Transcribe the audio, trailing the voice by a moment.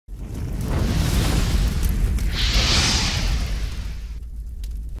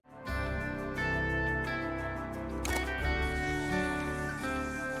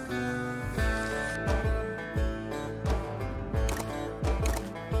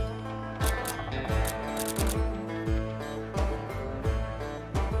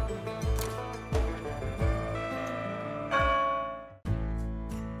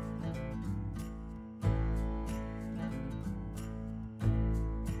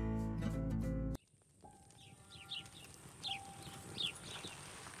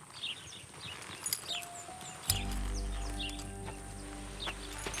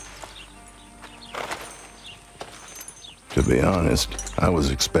To be honest, I was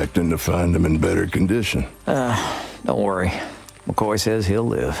expecting to find him in better condition. Don't worry. McCoy says he'll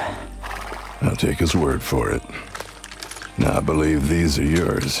live. I'll take his word for it. Now, I believe these are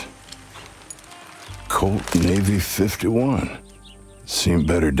yours. Colt Navy 51. Seen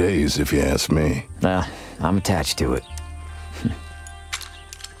better days, if you ask me. Nah, I'm attached to it.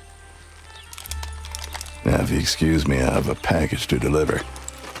 Now, if you excuse me, I have a package to deliver.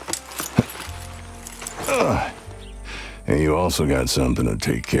 And you also got something to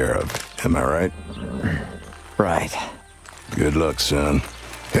take care of. Am I right? Right. Good luck, son.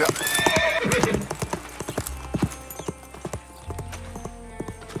 Yep.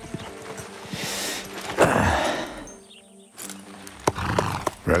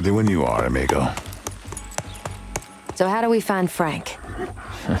 Ready when you are, amigo. So how do we find Frank?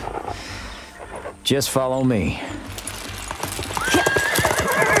 Just follow me.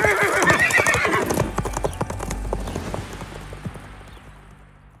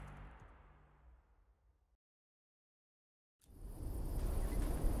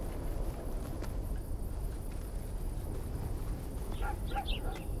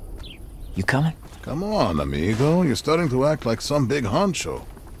 You coming? Come on, amigo. You're starting to act like some big honcho.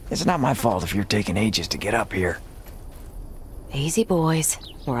 It's not my fault if you're taking ages to get up here. Easy, boys.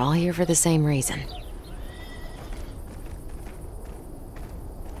 We're all here for the same reason.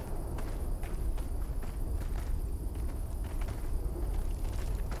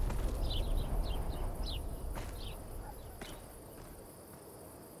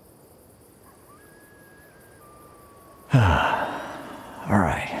 All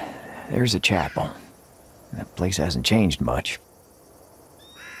right. There's a chapel. That place hasn't changed much.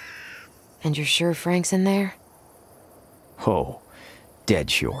 And you're sure Frank's in there? Oh,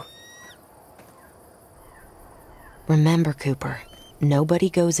 dead sure. Remember, Cooper, nobody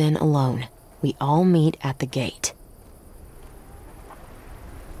goes in alone. We all meet at the gate.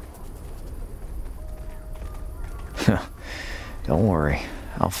 Don't worry.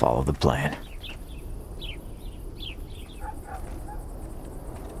 I'll follow the plan.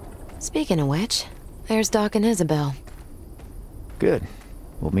 Speaking of which, there's Doc and Isabel. Good.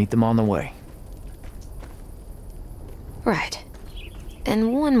 We'll meet them on the way. Right.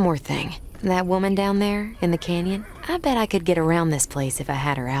 And one more thing. That woman down there in the canyon, I bet I could get around this place if I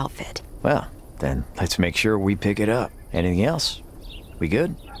had her outfit. Well, then let's make sure we pick it up. Anything else? We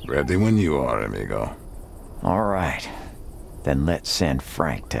good? Ready when you are, amigo. All right. Then let's send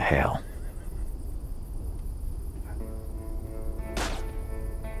Frank to hell.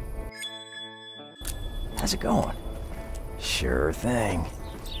 How's it going? Sure thing.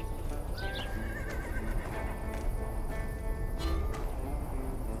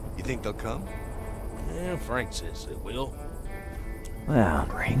 You think they'll come? Yeah, Frank says they will. Well,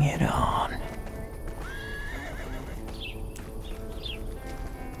 bring it on.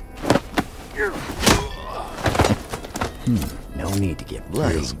 No need to get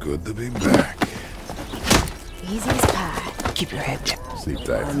bloody. Feels good to be back. Easy as pie. Keep your head down. Sleep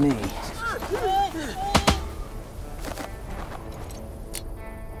tight. On me.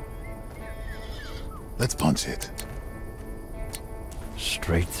 Let's punch it.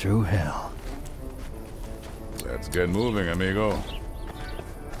 Straight through hell. Let's get moving, amigo.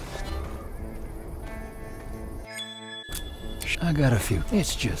 I got a few.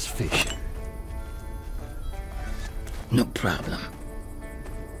 It's just fishing. No problem.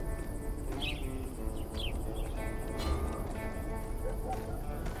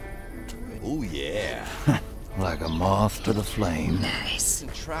 Oh, yeah. Like a moth to the flame. Nice.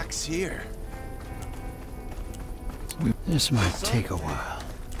 Tracks here. This might take a while.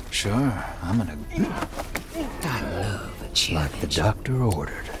 Sure, I'm gonna... I love a challenge. Like the doctor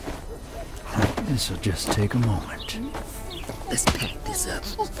ordered. This'll just take a moment. Let's pack this up.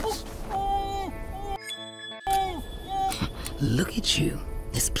 Look at you.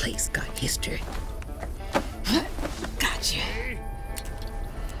 This place got history. Gotcha.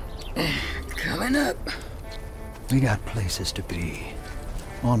 Coming up. We got places to be.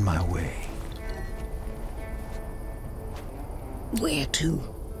 On my way. Where to?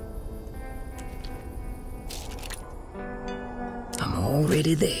 I'm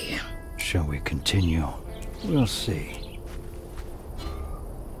already there. Shall we continue? We'll see.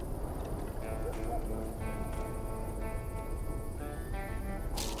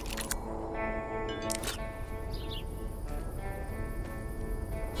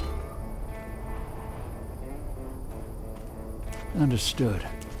 Understood.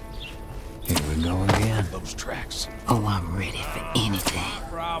 Here we go again. Those tracks. Oh, I'm ready for anything.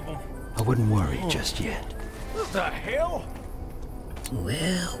 Problem. I wouldn't worry just yet. What the hell?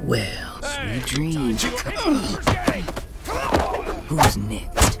 Well, well. Sweet dreams. Come Who's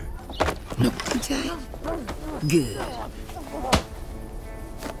next? No, okay. Good.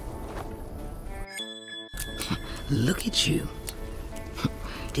 Look at you.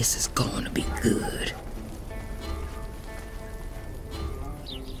 This is going to be good.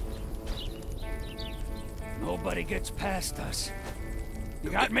 Nobody gets past us.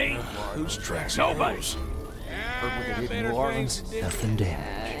 You got me? Whose tracks? Nobody. Heard what they did in New Orleans. Nothing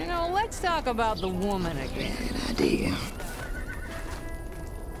damaged. You know, let's talk about the woman again. Good idea.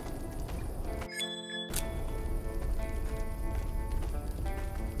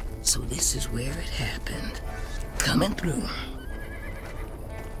 So this is where it happened. Coming through.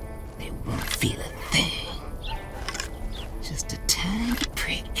 They won't feel a thing. Just a tiny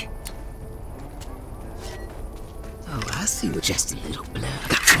prick. Oh, I see what just a little blood.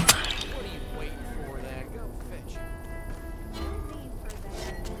 What are you waiting for then? Go fetch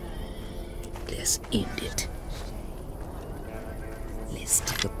it. Let's end it. Let's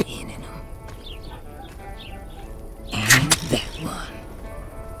stick a pin in them. And that one.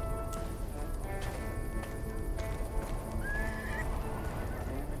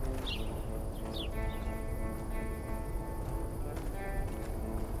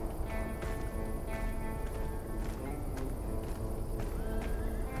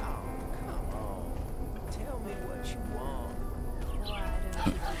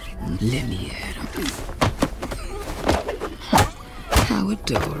 Let me at him. How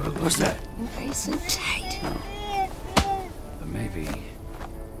adorable. What's that? Nice and tight. But maybe...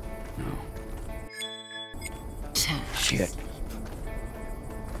 No. Time. Shit.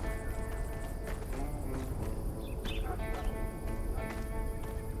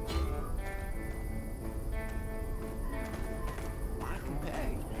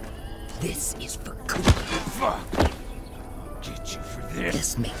 This is for good. Fuck! Get you for this.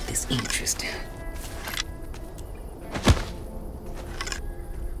 Let's make this interesting.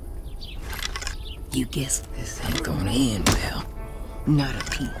 You guess this ain't gonna end well. Not a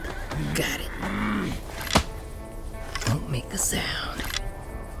peep. Got it. Don't make a sound.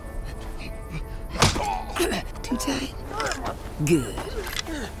 Too tight? Good.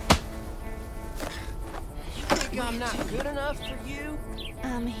 You think I'm not good enough for you?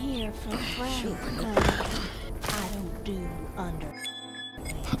 I'm here for Sure, friends. no problem. I don't do under.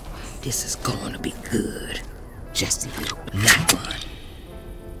 This is gonna be good. Just a little. That one.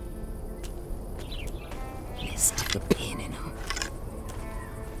 Let's stick a pin in him.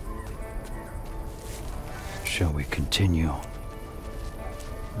 Shall we continue?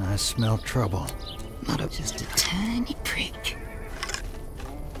 I smell trouble. Not a, just a tiny prick.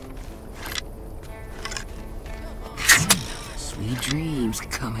 Sweet dreams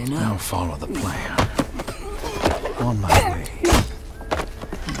coming I'll up. follow the plan. On my way.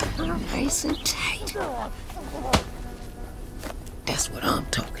 Nice and tight. That's what I'm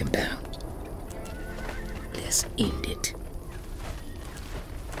talking about. Let's end it.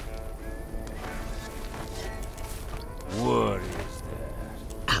 What is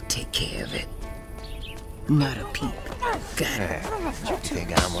that? I'll take care of it. Not a peep. Got it. You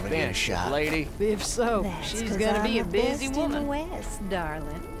think I'm gonna get a shot? Lady. If so, That's she's 'cause gonna I'm be a the busy best in the woman. West,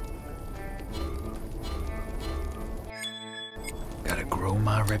 darling. Gotta grow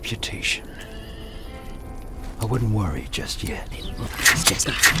my reputation. I wouldn't worry just yet. It's just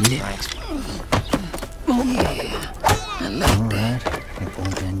a little. Oh, yeah. I like All that. right, it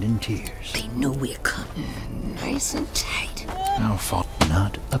won't end in tears. They know we're coming. Nice and tight. I'll fall.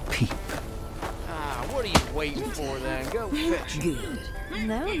 Not a peep. Ah, what are you waiting for then? Go fetch it. Good.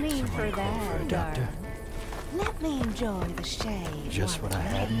 No need for Someone call for a that, doctor. darling. Let me enjoy the shade. Just what I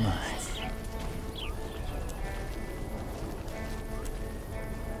had in mind.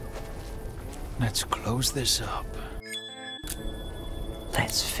 Let's close this up.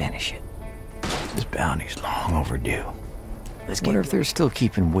 Let's finish it. This bounty's long overdue. Wonder if they're still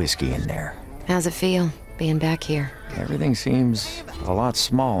keeping whiskey in there. How's it feel, being back here? Everything seems a lot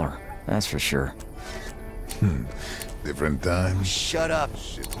smaller, that's for sure. Different times. Shut up.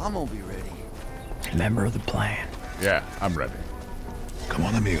 I'm gonna be ready. Remember the plan. Yeah, I'm ready. Come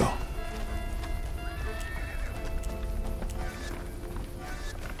on, amigo.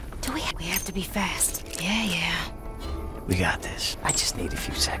 We have to be fast. Yeah. We got this. I just need a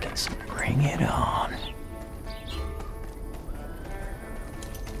few seconds. Bring it on.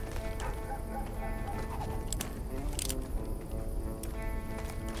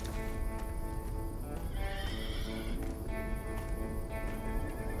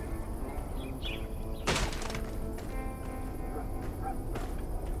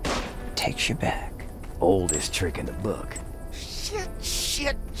 Takes you back. Oldest trick in the book.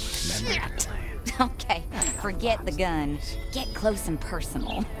 Shit. Remember the plan. Okay, forget the gun. Get close and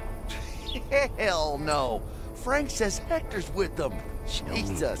personal. Hell no. Frank says Hector's with them.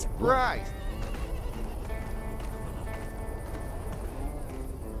 Jesus Christ.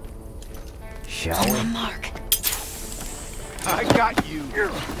 Shall we? Mark. I got you.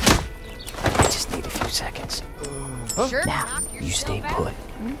 I just need a few seconds. Sure. Now, you stay put.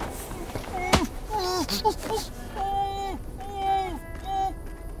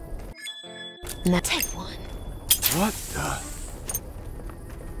 Now take one. What the?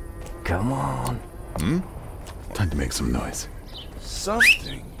 Come on. Time to make some noise.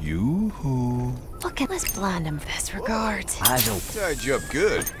 Something. Yoo-hoo. Look at let's blind him. Best regards. Eyes open. Tied you up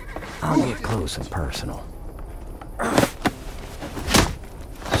good. I'll get close and personal.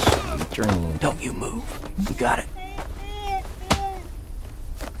 Sweet dream. Don't you move. You got it.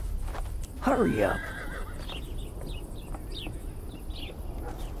 Hurry up.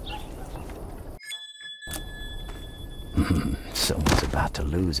 Someone's about to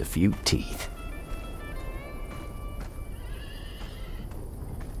lose a few teeth.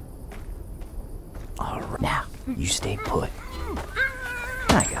 All right, now, you stay put.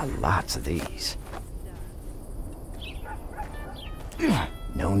 I got lots of these.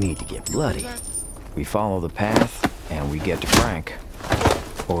 No need to get bloody. We follow the path, and we get to Frank.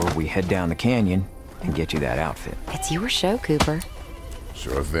 Or we head down the canyon and get you that outfit. It's your show, Cooper.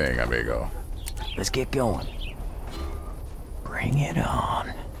 Sure thing, amigo. Let's get going. Bring it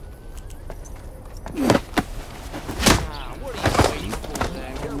on.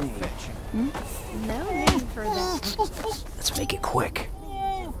 No need for that. Let's make it quick.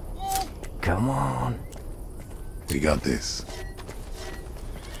 Come on. We got this.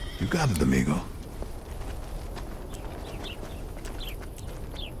 You got it, amigo.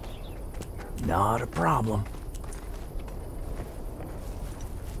 Not a problem.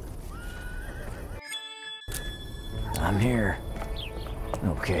 I'm here.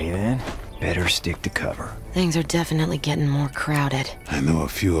 Okay then. Better stick to cover. Things are definitely getting more crowded. I know a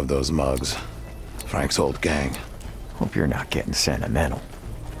few of those mugs. Frank's old gang. Hope you're not getting sentimental.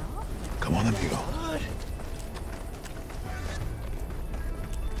 Come on, amigo.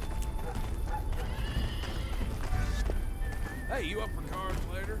 Hey, you up for cards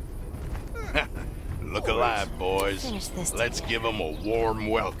later? Look alive, boys. Finish this Let's together. give them a warm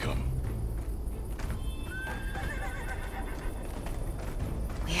welcome.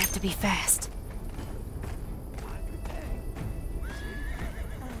 We have to be fast.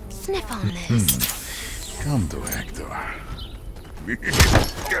 Sniff on this. Come to Hector.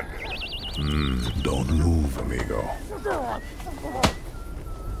 Don't move, amigo.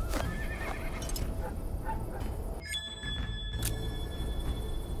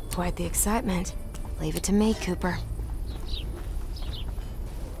 Quite the excitement. Leave it to me, Cooper.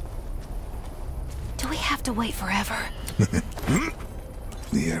 Do we have to wait forever?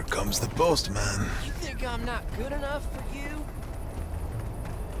 Here comes the postman. You think I'm not good enough for you?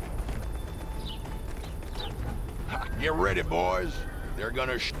 Get ready, boys. They're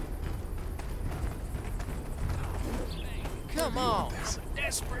gonna Come on. I'm a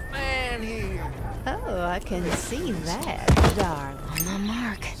desperate man here. Oh, I can see that, darling. On my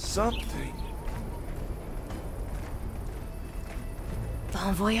mark. Something.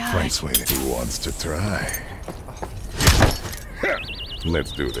 Bon voyage. Frank's waiting. He wants to try.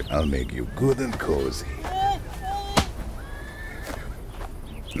 Let's do this. I'll make you good and cozy.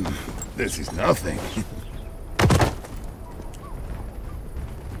 This is nothing.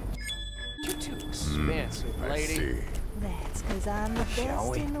 You're too expensive, I lady. see. That's because I'm the best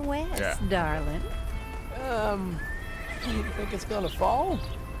we? in the West, Yeah. darling. You think it's gonna fall?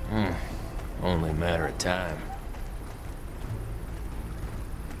 Only a matter of time.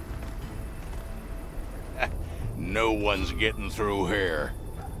 No one's getting through here.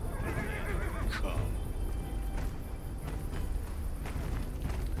 Come.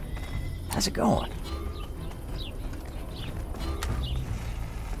 How's it going?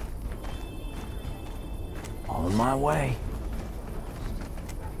 On my way.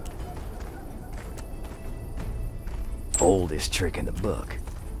 Oldest trick in the book.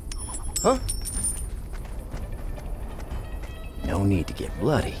 Huh? No need to get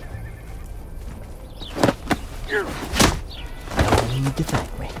bloody. No need to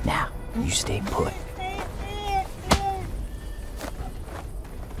thank me. Now, you stay put.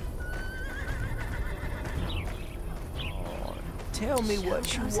 Tell me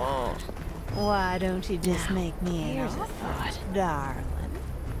what you want. Why don't you just make me an Here's a offer, thought. darling?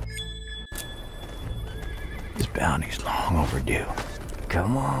 This bounty's long overdue.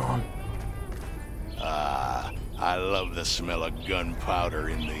 Come on. I love the smell of gunpowder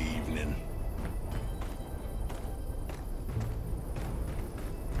in the evening.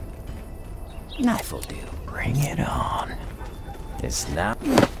 Knife will do. Bring it on. It's not...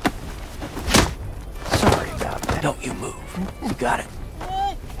 Sorry about that. Don't you move. You got it.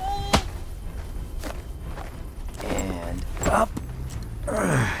 And up.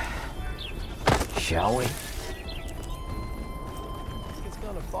 Shall we? It's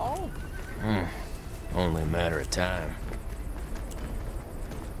gonna fall? Only a matter of time.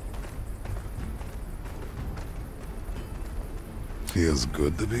 Feels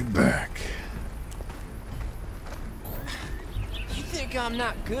good to be back. You think I'm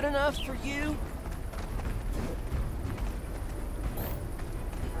not good enough for you?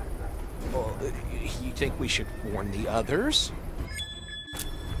 Well, you think we should warn the others?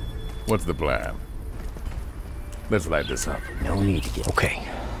 What's the plan? Let's light this up. No need to get... Okay.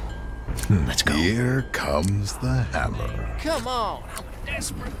 Let's go. Here comes the hammer. Come on, I'm a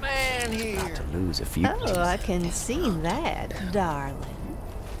desperate man here. To lose a few... Oh, I can see that, darling.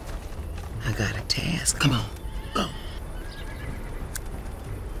 I got a task. Come on, go.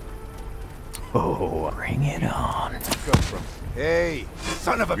 Oh, bring it on. Come from? Hey,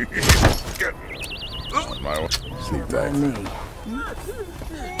 son of a... My sleep tight.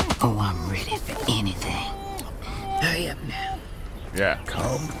 Oh, I'm ready for anything. Hurry up now. Yeah,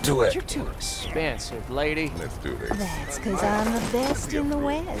 come to it. You're too expensive, lady. Let's do this. That's because I'm the best in the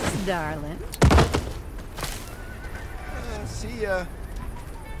West, darling. See ya.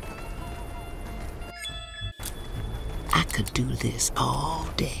 I could do this all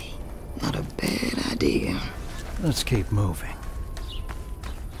day. Not a bad idea. Let's keep moving.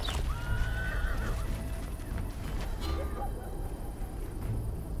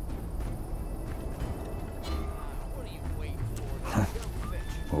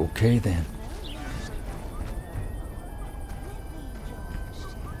 Okay then.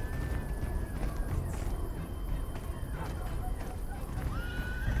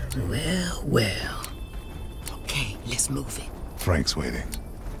 Well, well. Okay, let's move it. Frank's waiting.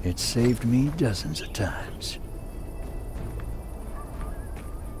 It saved me dozens of times.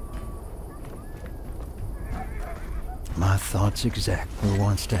 My thoughts exact. Who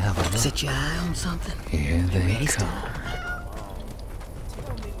wants to have a look? Set your eye on something. Here they ready, come.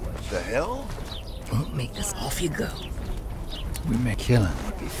 The hell? Won't make us. Off you go. We may killing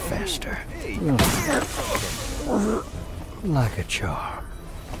would be faster. Like a charm.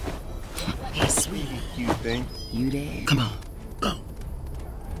 Hey, sweetie. You think? You there? Come on, go.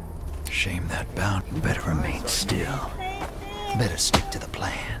 Shame that bound. Better remain still. Better stick to the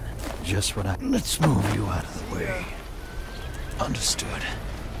plan. Just what I... Let's move you out of the way. Understood.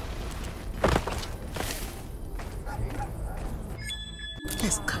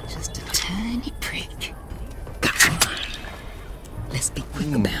 Let's cut just a tiny prick. Come on. Let's be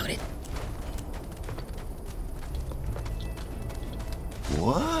quick about it.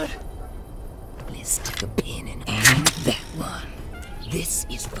 What? Let's stick a pin in that one. This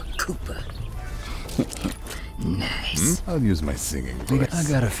is for Cooper. Nice. I'll use my singing voice. I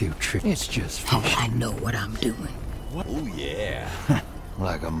got a few tricks. It's just Oh, I know what I'm doing. Oh, yeah.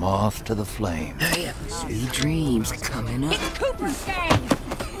 like a moth to the flame. Hurry up. Sweet dreams coming up. It's Cooper's gang!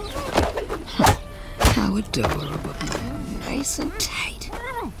 How adorable. Nice and tight.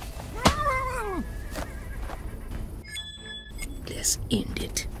 Let's end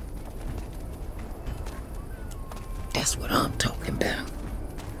it. That's what I'm talking about.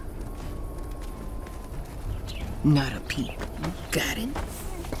 Not a peep. Got it?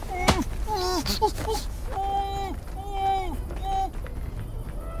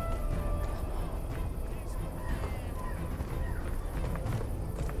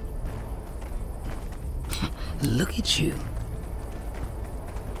 Look at you.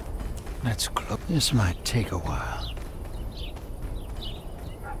 Let's close. This might take a while.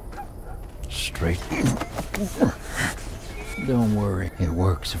 Straight. Don't worry, it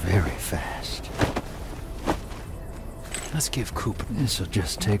works very fast. Let's give Cooper. This'll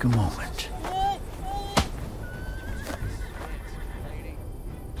just take a moment.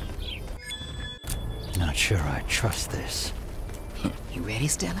 Not sure I trust this. You ready,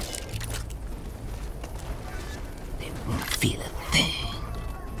 Stella? They won't feel a thing.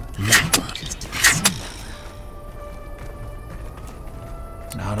 That one just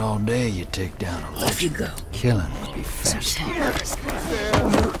Not all day you take down a off you go. Killing would be fast.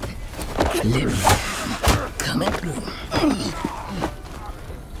 Coming through.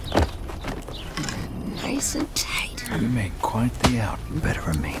 Nice and tight. You make quite the out. Better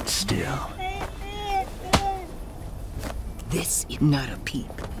remain still. This is not a peep.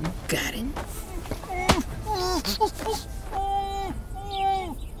 Got it?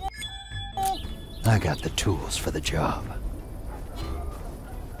 I got the tools for the job.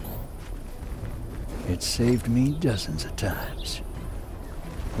 It's saved me dozens of times.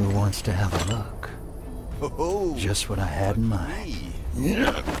 Who wants to have a look? Oh, Just what I had in mind.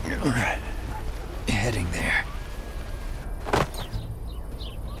 Right. Heading there.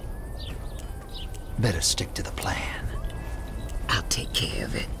 Better stick to the plan. I'll take care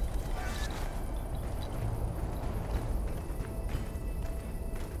of it.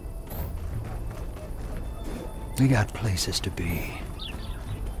 We got places to be.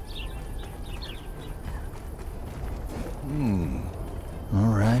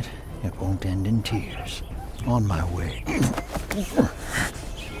 All right, it won't end in tears. On my way.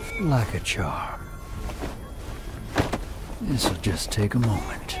 Like a charm. This'll just take a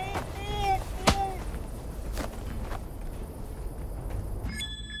moment.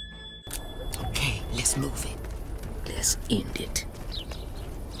 Okay, let's move it. Let's end it.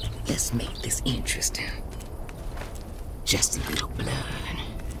 Let's make this interesting. Just a little blood.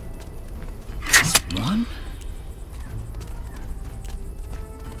 Just one.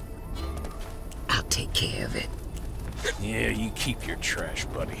 I'll take care of it. Yeah, you keep your trash,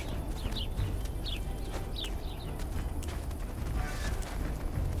 buddy.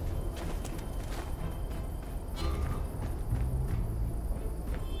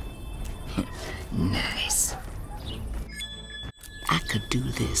 Nice. I could do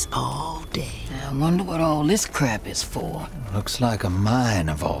this all day. I wonder what all this crap is for. Looks like a mine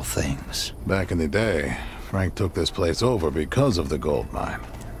of all things. Back in the day, Frank took this place over because of the gold mine.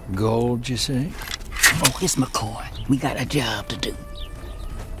 Gold, you say? Oh, it's McCoy. We got a job to do.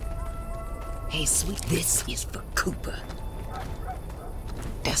 Hey, sweet, this is for Cooper.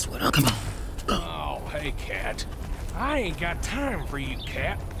 That's what I'm... Come on, go. Oh, hey, Cat. I ain't got time for you,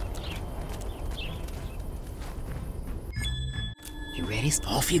 Cat. You ready?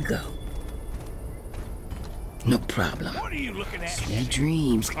 Off you go. No problem. What are you looking at? Your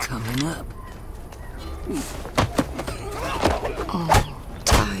dreams coming up. Oh,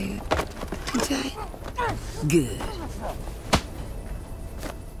 tired. You tired? Good.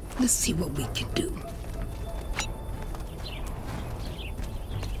 Let's see what we can do.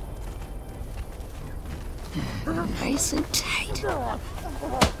 Nice and tight.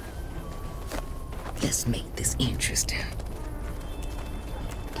 Let's make this interesting.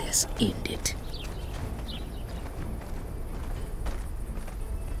 Let's end it.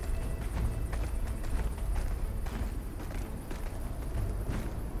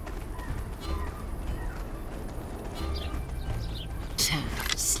 Time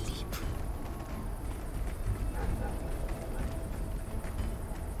to sleep.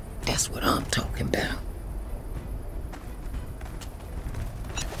 That's what I'm talking about.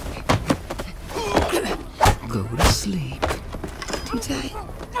 Go to sleep. Too tight?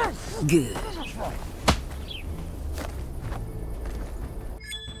 Good.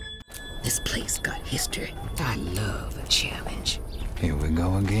 This place got history. I love a challenge. Here we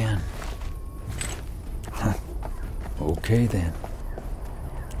go again. Huh. Okay then.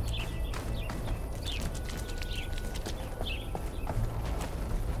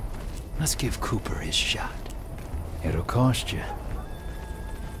 Let's give Cooper his shot. It'll cost you.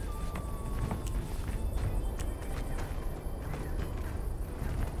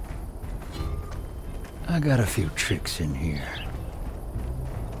 I got a few tricks in here.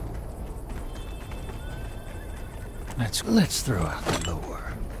 Let's throw out the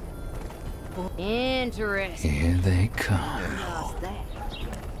lure. Interesting. Here they come.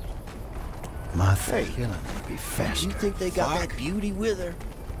 My killing would be faster. You think they got that beauty with her?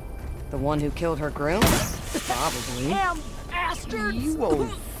 The one who killed her groom? Probably. Damn bastard! You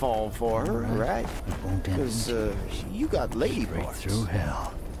won't fall for her, right? It won't end Because you got lady straight parts. through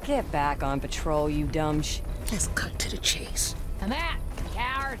hell. Get back on patrol, you dumb sh... Let's cut to the chase. Come at,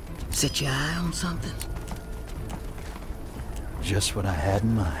 coward. Set your eye on something? Just what I had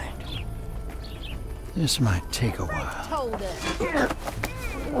in mind. This might take a while. Told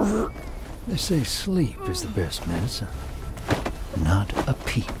us. They say sleep is the best medicine. Not a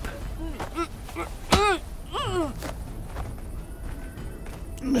peep.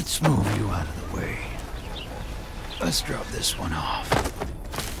 Let's move you out of the way. Let's drop this one off.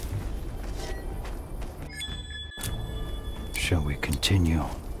 Shall we continue?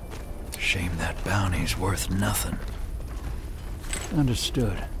 Shame that bounty's worth nothing.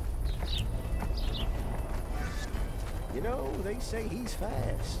 Understood. You know, they say he's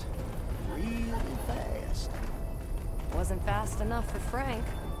fast. Really fast. Wasn't fast enough for Frank.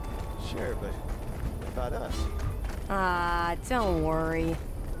 Sure, but what about us? Ah, don't worry.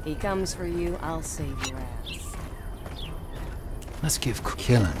 He comes for you, I'll save your ass. Let's give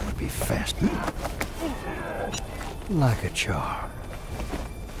killing would be faster. Like a charm.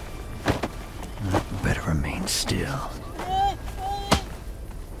 Not bad. remain still.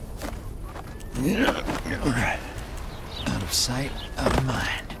 Out of sight, out of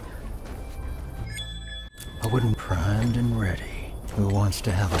mind. I wouldn't primed and ready. Who wants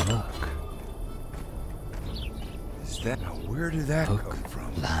to have a look? Is that... Now, where did that Hook, come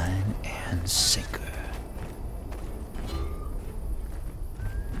from? line, and sinker.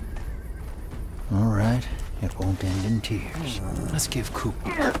 All right, it won't end in tears. Let's give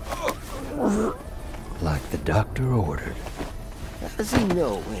Cooper. Like the doctor ordered. How does he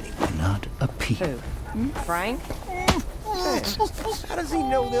know, anyway? Not a peep. Who? Frank? How does he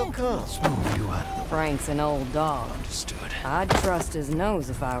know they'll come? Let's move you out of the Frank's an old dog. Understood. I'd trust his nose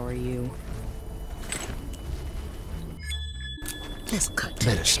if I were you. Let's cut to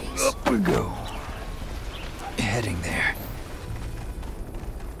the Medicine. chase. Up we go. Heading there.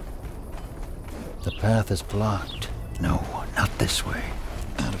 The path is blocked. No, not this way.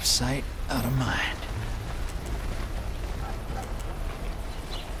 Out of sight, out of mind.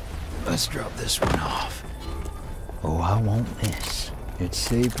 Let's drop this one off. Oh, I won't miss. It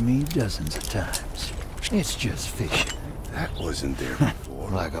saved me dozens of times. It's just fishing. That wasn't there before.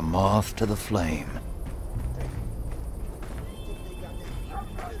 Like a moth to the flame.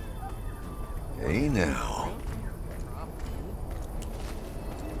 Hey, now.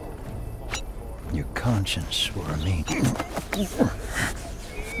 Your conscience will remain.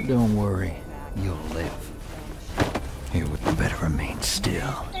 Don't worry, you'll live. You would better remain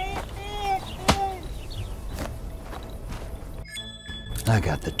still. I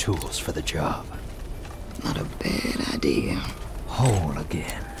got the tools for the job. Not a bad idea. Whole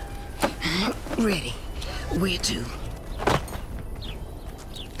again. Ready. Where to?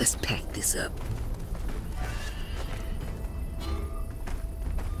 Let's pack this up.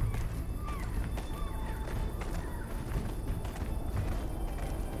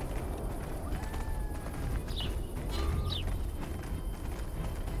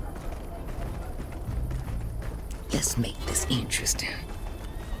 Let's make this interesting.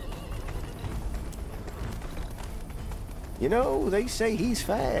 You know, they say he's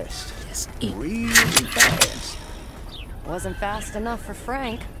fast. Yes, Really fast. Wasn't fast enough for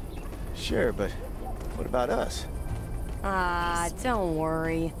Frank. Sure, but what about us? Ah, don't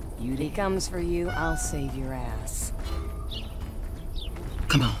worry. He comes for you, I'll save your ass.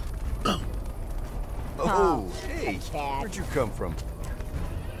 Come on, go. Oh, hey, where'd you come from?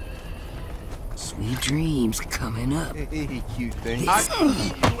 Sweet dreams coming up. Hey, cute thing. You asshole!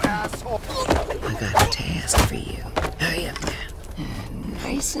 I got a task for you. Hurry up now.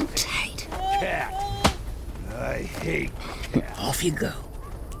 Nice and tight. Cat. I hate cats. Off you go.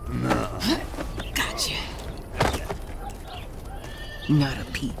 No. Gotcha. Not a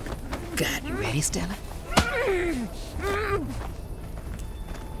peep. Got you ready, Stella?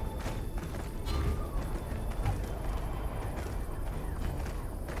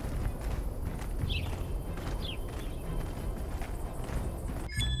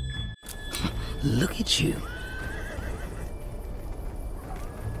 Look at you.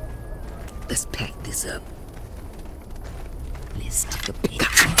 Let's pack this up. Let's take a pic.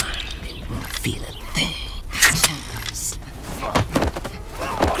 Won't feel a thing.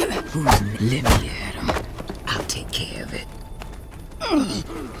 Let me at him. I'll take care of it.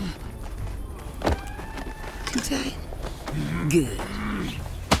 Too tight? Good.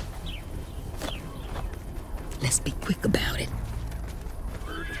 Let's be quick about it.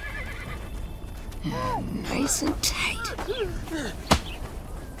 Nice and tight.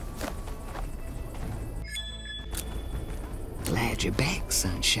 Glad you're back,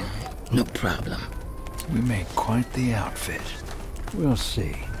 sunshine. No problem. We made quite the outfit. We'll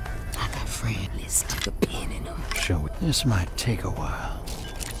see. I got friends. Let's stick a pin in them. Shall we? This might take a while.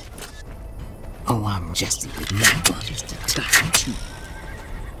 Oh, I'm just a little one. Just a touch or two.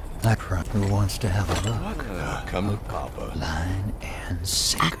 Like who wants to have a look? Come, Papa. Line and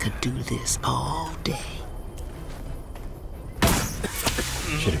sinker. I could do this all day.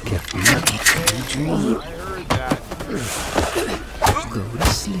 Should have kept you. Look at you, dream. I heard that. Go to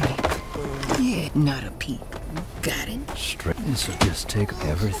sleep. Yeah, not a peep. Got it? Straight. This will just take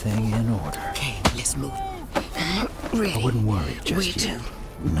everything in order. Okay, let's move. Ready. I wouldn't worry Where just to? yet.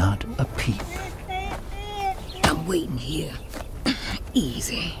 Not a peep. I'm waiting here.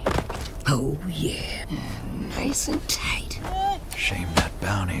 Easy. Oh, yeah. Nice and tight. Shame that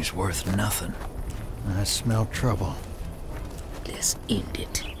bounty's worth nothing. I smell trouble. Let's end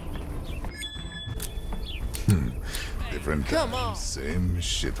it. Different time, same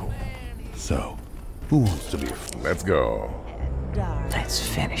shithole. So, who wants to be a fool? Let's go. Let's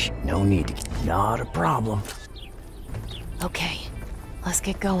finish. No need to... Not a problem. Okay, let's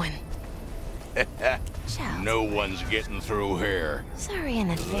get going. No one's getting through here. Sorry in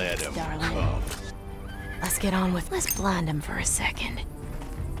Let advance, him darling. come. Let's get on with. Let's blind him for a second.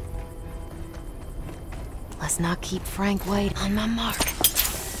 Let's not keep Frank waiting. On my mark.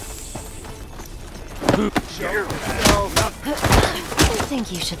 I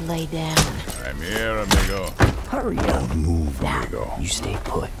think you should lay down. I'm here, amigo. Hurry up. Don't move, Now, amigo. you stay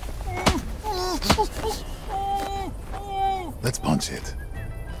put. Let's punch it.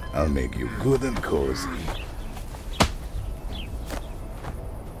 I'll make you good and cozy.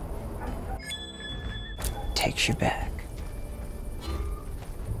 Takes you back.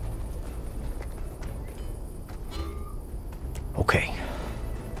 Okay.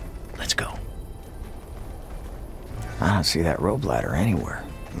 Let's go. I don't see that rope ladder anywhere.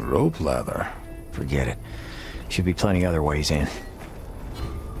 Rope ladder? Forget it. Should be plenty other ways in.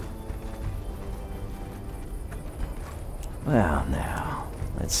 Well, now,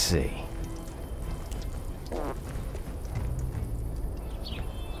 let's see.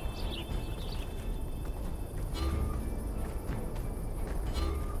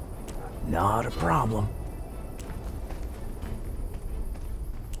 Not a problem.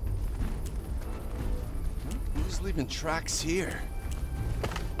 Who's leaving tracks here?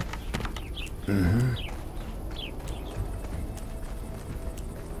 Mm-hmm.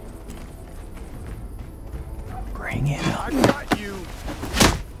 Bring it up. I got you.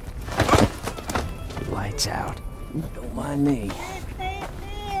 Lights out. Don't mind me.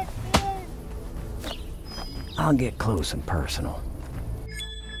 I'll get close and personal.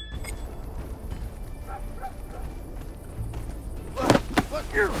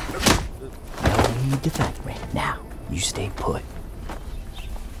 No need to thank me. Now, you stay put.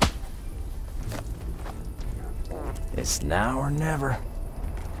 It's now or never.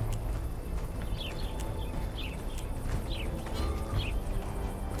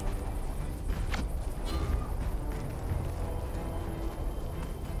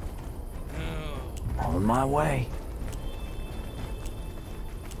 On my way.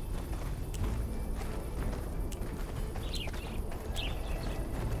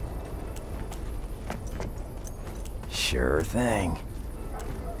 Sure thing.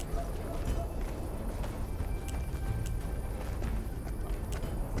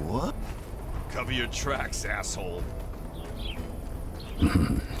 What? Cover your tracks, asshole.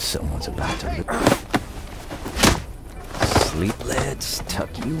 Someone's about to... Sleep, let's tuck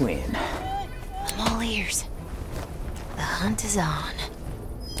you in. I'm all ears. The hunt is on.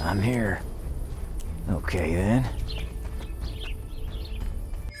 I'm here. Okay, then.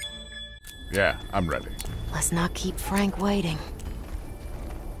 Yeah, I'm ready. Let's not keep Frank waiting.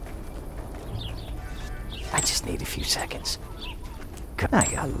 I just need a few seconds. I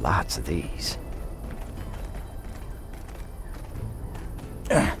got lots of these.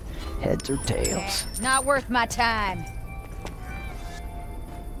 Heads or tails? It's not worth my time.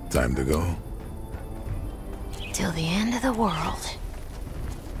 Time to go. Till the end of the world.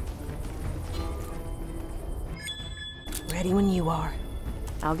 Ready when you are.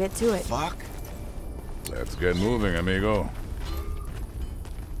 I'll get to it. Fuck. Let's get moving, amigo.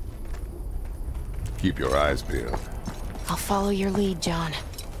 Keep your eyes peeled. I'll follow your lead, John.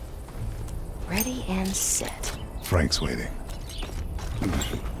 Ready and set. Frank's waiting.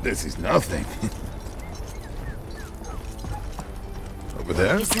 This is nothing. Over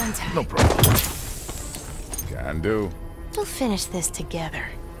there? He's untied. No problem. Can do. We'll finish this together.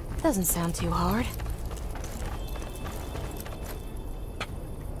 Doesn't sound too hard.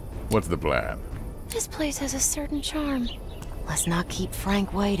 What's the plan? This place has a certain charm. Let's not keep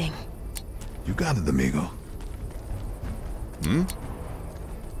Frank waiting. You got it, amigo. Hmm?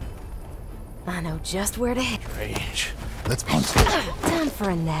 I know just where to hit. Range. Let's punch it. Time for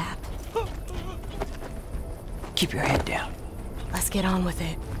a nap. Keep your head down. Let's get on with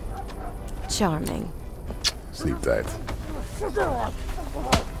it. Charming. Sleep tight.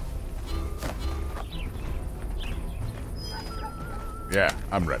 Yeah,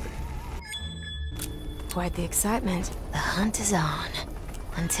 I'm ready. Quite the excitement. The hunt is on.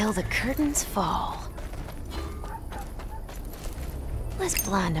 Until the curtains fall. Let's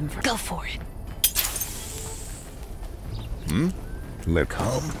blind him for... Go for it. Hmm? Let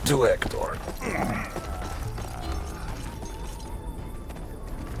come to Hector.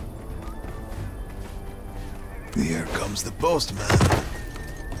 Here comes the postman.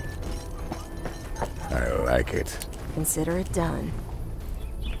 I like it. Consider it done.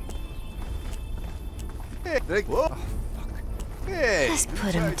 Whoa. Hey. Let's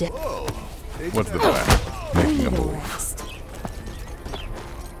put him down. What's the plan? Making a move. Rest.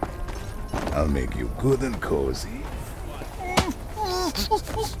 I'll make you good and cozy.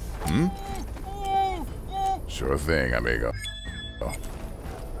 Hmm? Sure thing, amigo.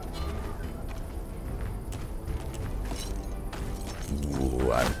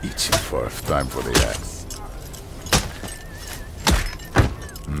 Ooh, I'm itching for time for the axe.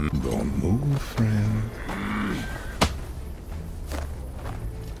 Don't move, friend.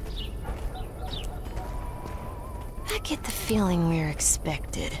 I get the feeling we're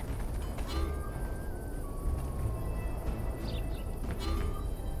expected.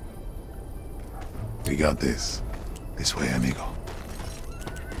 We got this. This way, amigo.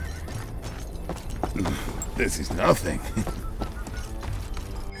 This is nothing.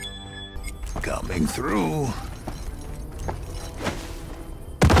 Coming through.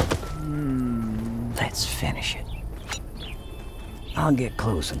 Let's finish it. I'll get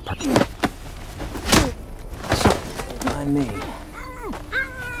close and Mind me.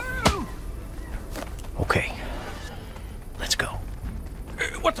 Okay. Let's go.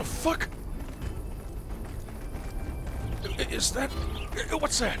 What the fuck? Is that...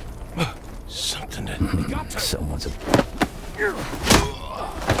 What's that? Something that... got to... Someone's a...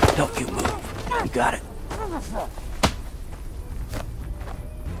 Don't you move. You got it.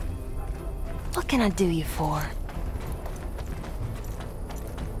 What can I do you for?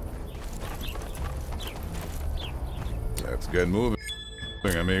 Let's get moving,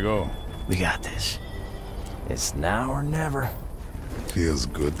 amigo. We got this. It's now or never. Feels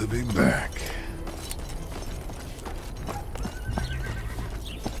good to be back.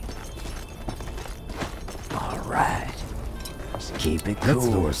 All right. Keep it cool. Let's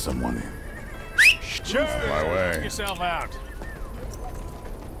lure someone in. Sure. My way. Take yourself out.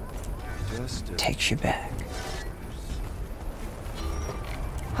 Takes you back.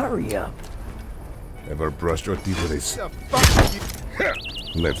 Hurry up. Ever brushed your teeth with a...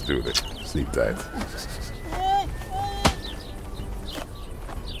 Let's do this. Sleep tight.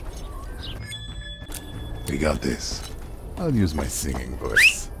 We got this. I'll use my singing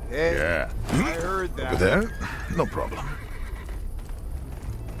voice. Hey, Yeah. I heard that. Over there? No problem.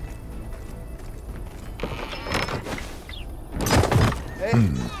 Hey,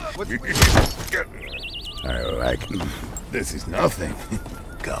 what's I like it. This is nothing.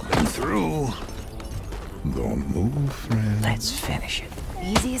 Coming through. Don't move, friend. Let's finish it.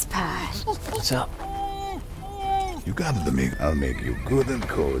 Easy as pie. What's up? You got it, amigo. I'll make you good and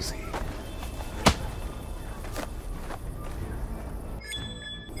cozy.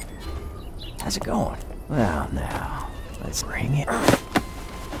 How's it going? Well, now, let's bring it.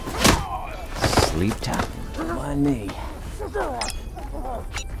 Sleep tight. Mind me.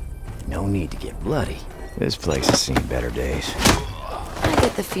 No need to get bloody. This place has seen better days. I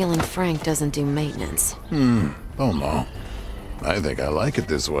get the feeling Frank doesn't do maintenance. Oh no. I think I like it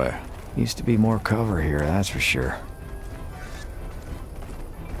this way. Used to be more cover here, that's for sure.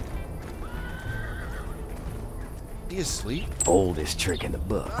 he asleep? Oldest trick in the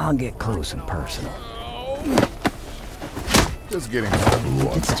book. I'll get close and personal. Just getting someone who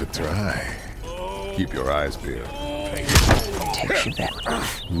wants to try. Keep your eyes peeled. Takes you back.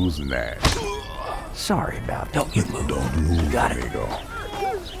 Who's next? Sorry about it. Don't you move. Don't move, Got it. amigo.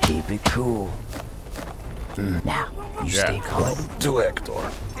 Keep it cool. Now, you stay calm. To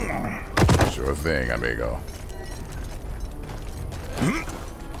Hector. Sure thing, amigo.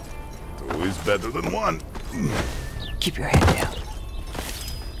 Two is better than one. Keep your head down.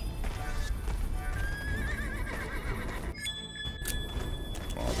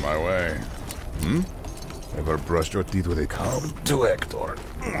 On my way. Ever brushed your teeth with a comb? To Hector.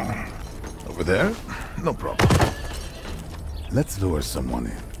 Over there? No problem. Let's lure someone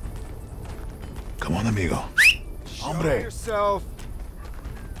in. Come on, amigo. Hombre. Yourself.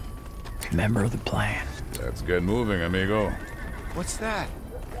 Remember the plan. Let's get moving, amigo. What's that?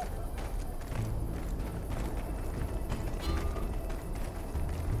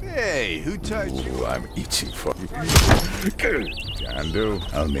 Hey, who touched you? Ooh, I'm itching for you. Can do.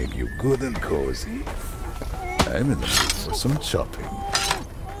 I'll make you good and cozy. I'm in the mood for some chopping.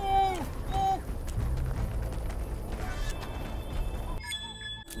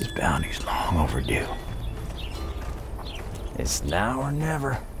 This bounty's long overdue. It's now or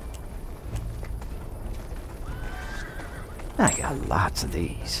never. I got lots of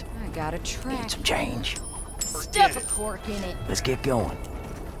these. I got a track. Need some change. Stuff a cork in it. Let's get going.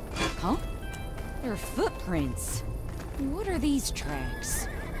 Huh? They're footprints. What are these tracks?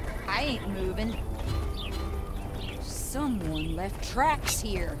 I ain't moving. Someone left tracks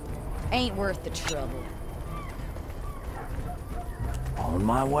here. Ain't worth the trouble. On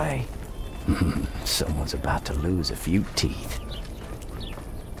my way. Someone's about to lose a few teeth.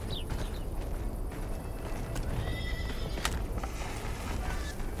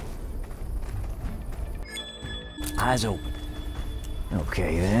 Eyes open.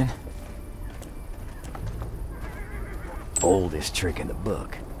 Okay, then. Oldest trick in the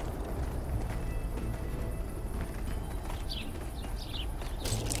book.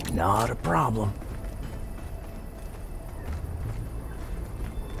 Not a problem.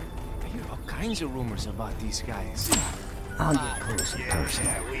 I hear all kinds of rumors about these guys. I'll get close and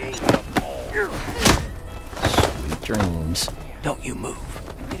personal. Sweet dreams. Don't you move.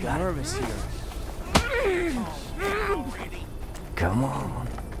 I'm getting nervous here. Come on.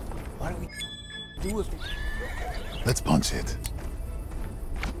 What do we do if... Let's punch it.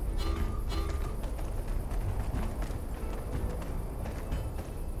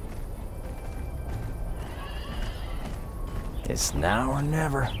 It's now or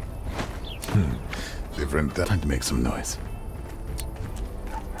never. Different time to make some noise.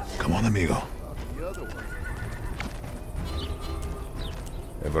 Come on, amigo.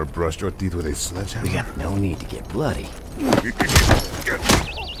 Ever brushed your teeth with a sledgehammer? We got no need to get bloody.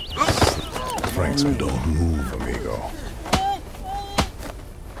 Franks, don't move, amigo.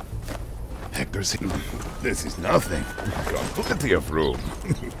 Hector's... This is nothing. Come, plenty of room.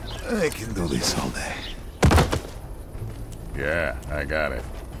 I can do this all day. Yeah, I got it.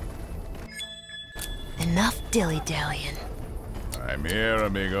 Enough dilly-dallying. I'm here,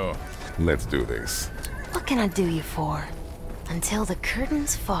 amigo. Let's do this. What can I do you for? Until the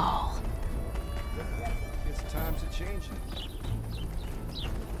curtains fall. Guess times are changing.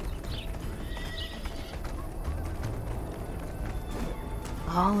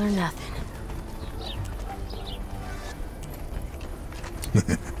 All or nothing.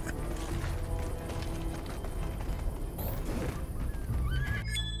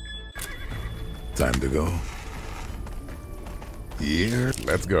 Time to go. Here,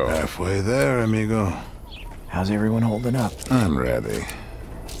 let's go. Halfway there, amigo. How's everyone holding up? I'm ready.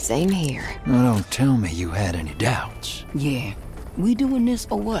 Same here. Now don't tell me you had any doubts. Yeah. We doing this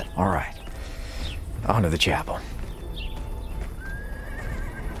or what? All right. On to the chapel.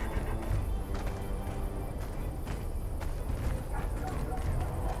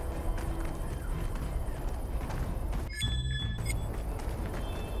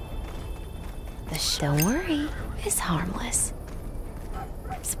 Don't worry, it's harmless.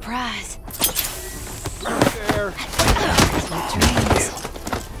 Surprise. There.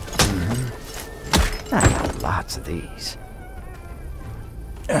 I got lots of these.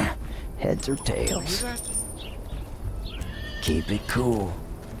 Heads or tails. Keep it cool.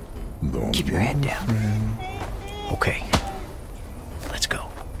 Don't Keep your head down. Okay. Let's go.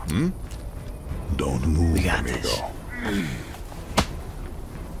 Don't move, We got amigo. this.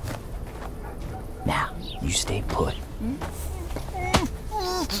 Now, you stay put.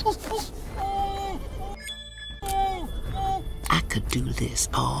 I could do this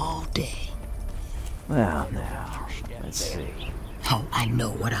all day. Well, now, let's see. Oh, I know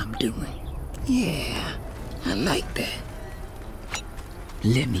what I'm doing. Yeah, I like that.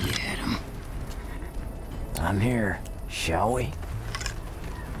 Let me at him. I'm here. Shall we?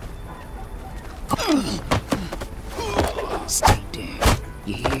 Stay there.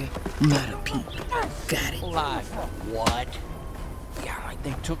 You hear? Not a peep. Got it. Like what? Yeah, like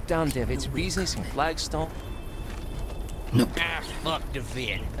they took down David's business in Flagstone. Nope. Ah, fuck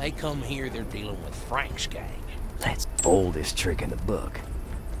David. They come here, they're dealing with Frank's gang. That's the oldest trick in the book.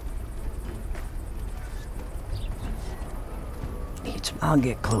 I'll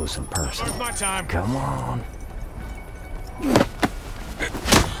get close and personal. My time. Come on.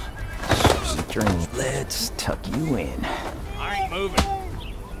 Dream. Let's tuck you in. I ain't moving.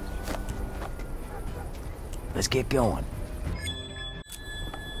 Let's get going.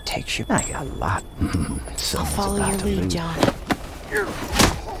 Takes you back a lot. I'll follow your lead, John.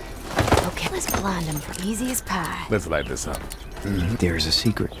 Okay, let's blind him for easy as pie. Let's light this up. There's a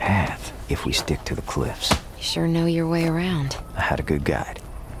secret path if we stick to the cliffs. You sure know your way around. I had a good guide.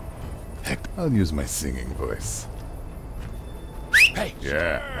 Heck, I'll use my singing voice. Hey.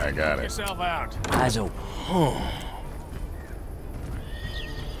 Yeah, I got it. Yourself out. Eyes open.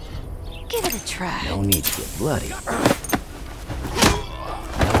 Give it a try. No need to get bloody. No,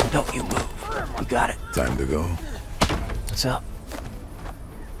 don't you move. You got it. Time to go. What's up?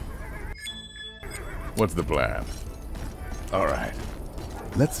 What's the plan? All right.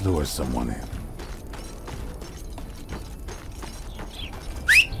 Let's lure someone in.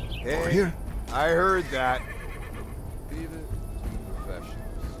 Hey, Here. I heard that. Leave it professionals.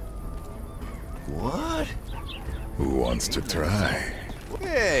 What? Who wants to try?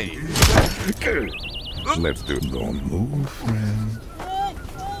 Hey! Let's do it. Don't move, friend.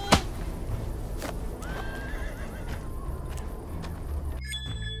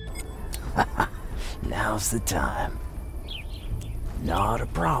 Now's the time. Not a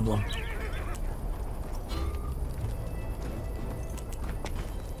problem.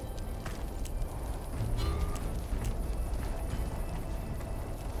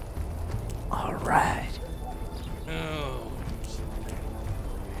 All right.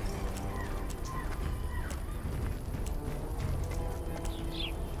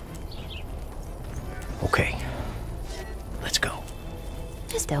 Okay. Let's go.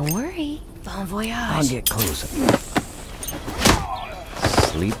 Just don't worry. Bon voyage. I'll get closer.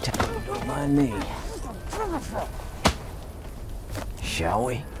 Sleep tight. Don't mind me. Shall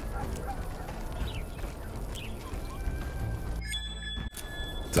we?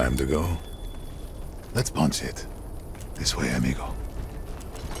 Time to go. Let's punch it. This way, amigo.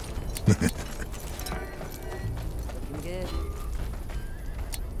 Good.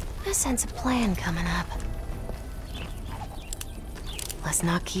 I sense a plan coming up. Let's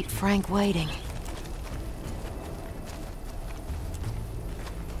not keep Frank waiting.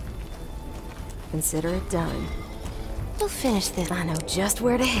 Consider it done. We'll finish this. I know just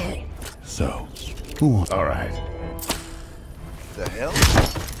where to hit. So, who wants? All right. The hell?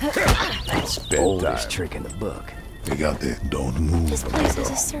 That's the oldest trick in the book. We got it. Don't move. This place has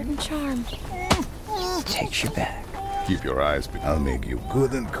a certain charm. Takes you back. Keep your eyes peeled. I'll make you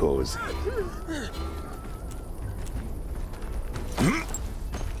good and cozy.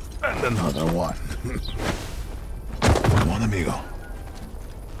 And another one. Come on, amigo.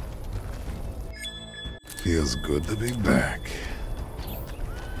 Feels good to be back.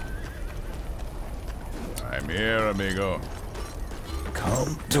 I'm here, amigo.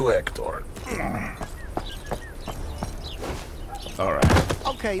 Come to Hector. All right.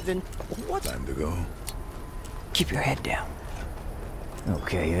 Okay, then what? Time to go. Keep your head down.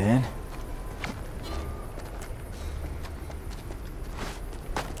 Okay, then.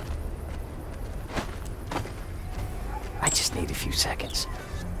 I just need a few seconds.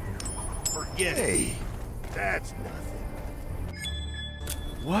 Forget it. Hey, That's nothing.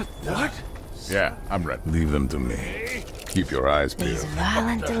 What? What? yeah, I'm ready. Leave them to me. Keep your eyes These peeled.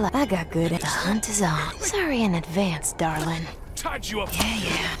 violent delights. I got good at the hunt is on. Sorry in advance, darling. Tied you up.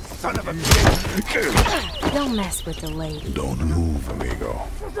 Yeah. Son of a bitch. Don't mess with the lady. Don't move, amigo.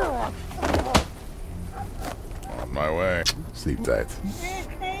 On my way. Sleep tight.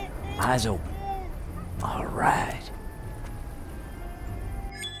 Eyes open. All right.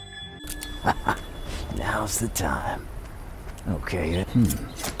 Now's the time. Okay,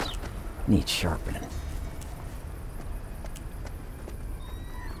 needs sharpening.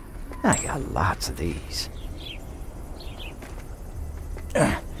 I got lots of these.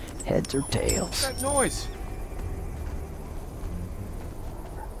 Heads or tails? That noise.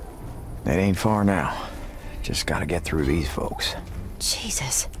 That ain't far now. Just gotta get through these folks.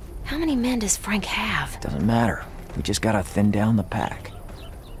 Jesus. How many men does Frank have? Doesn't matter. We just gotta thin down the pack.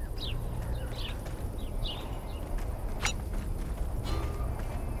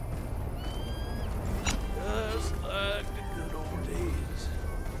 Just like the good old days.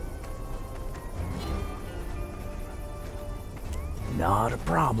 Not a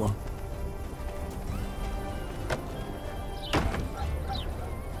problem.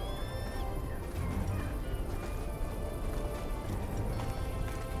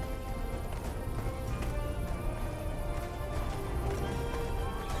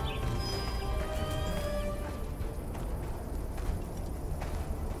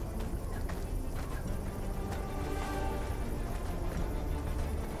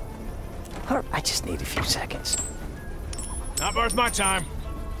 I just need a few seconds. Not worth my time.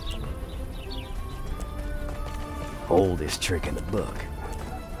 Oldest trick in the book.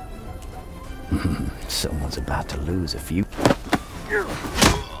 Someone's about to lose a few.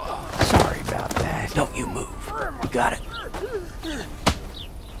 Sorry about that. Don't you move. You got it.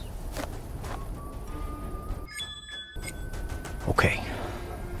 Okay.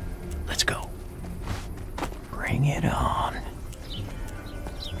 Let's go. Bring it on.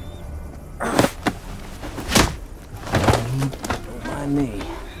 Don't mind me.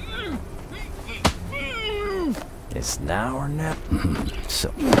 It's now or never.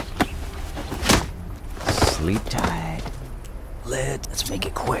 So, sleep tight. Let's make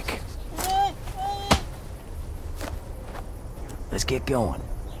it quick. Let's get going.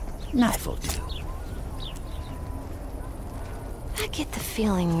 Knife will do. I get the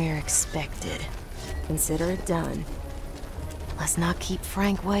feeling we're expected. Consider it done. Let's not keep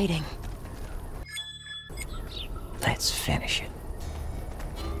Frank waiting. Let's finish it.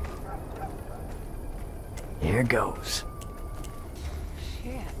 Here goes.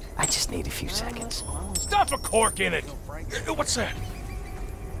 Shit. I just need a few seconds. Stuff a cork in it. What's that?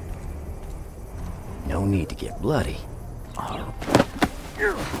 No No need to get bloody.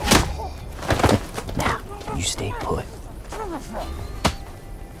 Now, you stay put.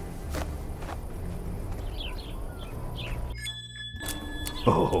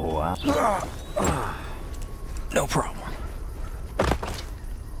 Oh, no problem.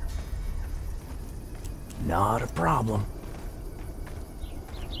 Not a problem.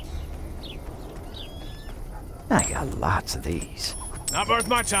 I got lots of these. Not worth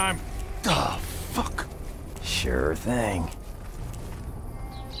my time. Oh, fuck. Sure thing.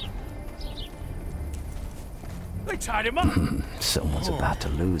 They tied him up. Someone's about to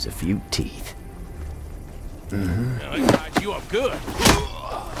lose a few teeth. Yeah, they tied you up good.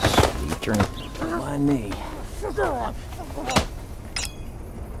 Sweet drink on my knee.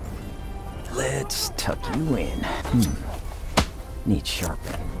 Let's tuck you in. Need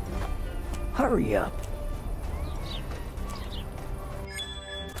sharpening. Hurry up.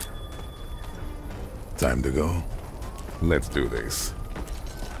 Time to go. Let's do this.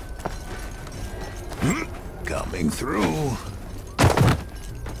 Coming through.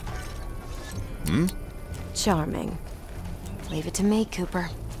 Charming. Leave it to me, Cooper.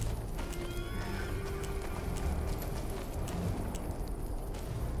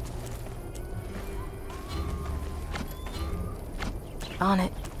 On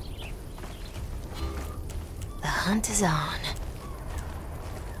it. The hunt is on.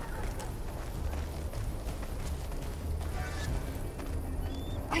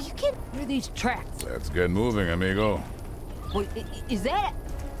 Are you kidding? What are these tracks? Let's get moving, amigo. Wait, is that?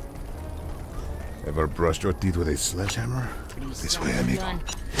 Ever brushed your teeth with a sledgehammer? This way, amigo. Gun.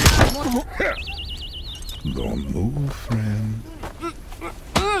 Don't move, friend.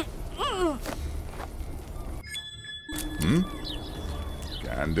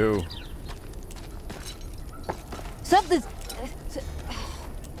 Can do. Something's...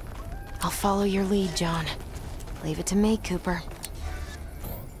 I'll follow your lead, John. Leave it to me, Cooper.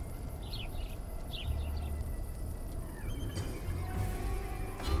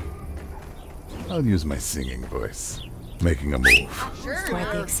 I'll use my singing voice. Making a move. It's quite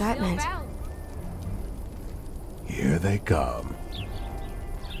the excitement. Here they come.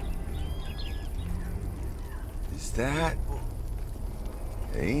 Is that...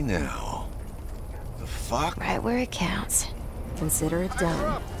 Hey now. The fuck? Right where it counts. Consider it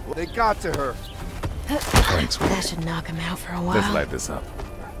done. They got to her. Thanks, Will. That should knock him out for a while. Let's light this up.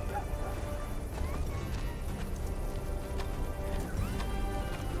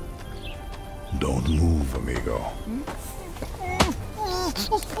 Don't move, amigo.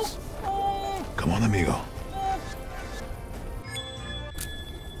 Come on, amigo.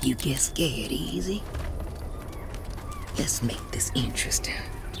 You get scared easy? Let's make this interesting.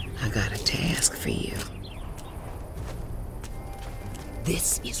 I got a task for you.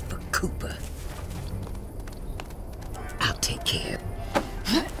 This is for Cooper. I'll take care of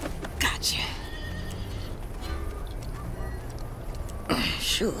it. Gotcha.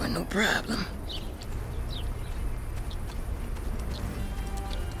 Sure, no problem.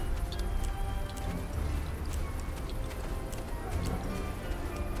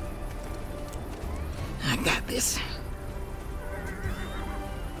 I got this.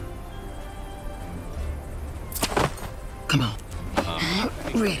 Come on.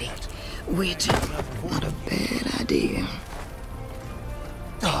 Ready. Where to? Not a bad idea.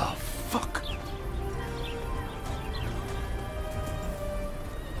 Oh, fuck.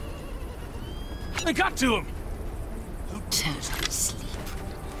 They got to him. Time to sleep.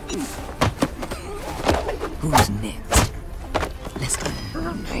 Who's next? Let's go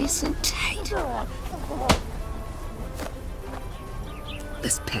nice and tight.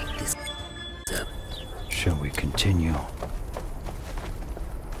 Let's pack this up. Shall we continue?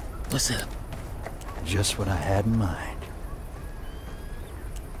 What's up? Just what I had in mind.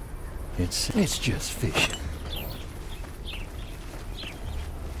 It's just fishing.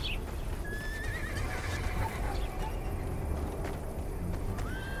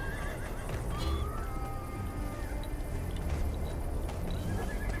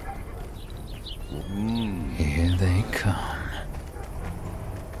 Here they come.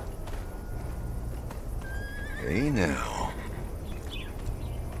 Hey now.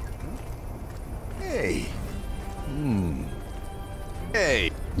 Hey.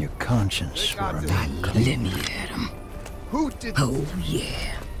 Hey. Your conscience will remain Let clean. me at him. Who did... Oh,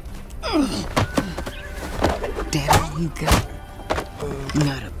 yeah. That all you got?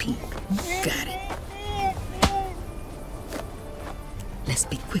 Not a peep. Got it. Let's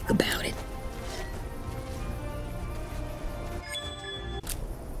be quick about it.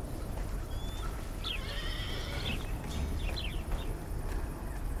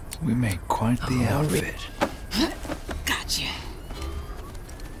 We make quite the outfit. Gotcha.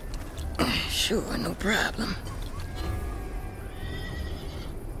 Sure, no problem.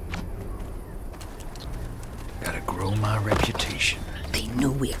 Gotta grow my reputation. They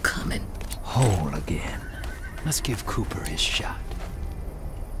know we're coming. Whole again. Let's give Cooper his shot.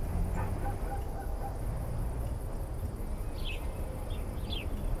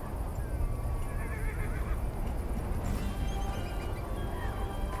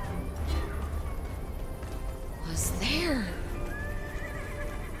 Was there?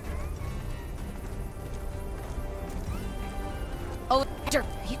 Oh, are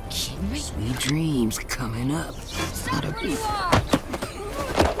you kidding me? Sweet dreams coming up. Not a big.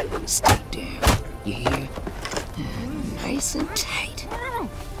 Stay down. You hear? Nice and tight.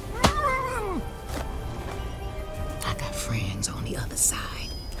 I got friends on the other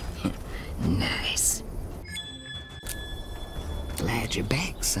side. Nice. Glad you're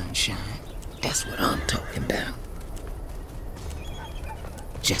back, sunshine. That's what I'm talking about.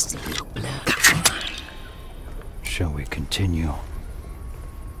 Just a little blood. Shall we continue?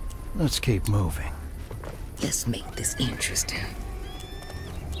 Let's keep moving. Let's make this interesting.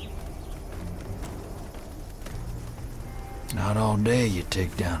 Not all day you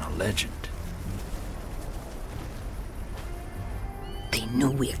take down a legend. They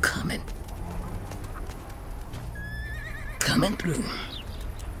know we're coming. Coming through.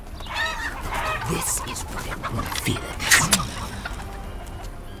 This is what they want to feel at this moment.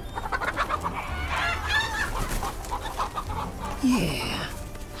 Yeah,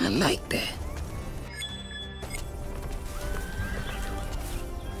 I like that.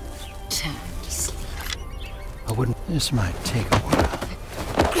 Time to sleep. I wouldn't. This might take a while.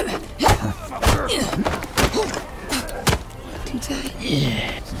 Too tight?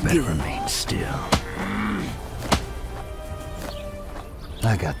 Yeah, better remain still.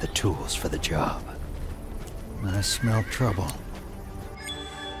 I got the tools for the job. I smell trouble.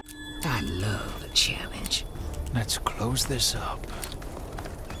 I love a challenge. Let's close this up.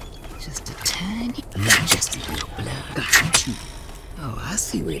 Just a tiny, not just a little blood. Got you. Oh, I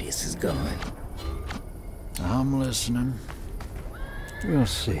see where this is going. I'm listening. We'll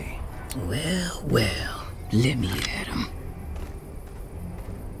see. Well, well, let me at him.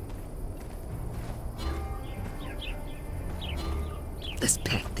 Let's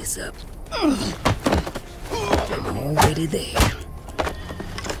pack this up. I'm already there.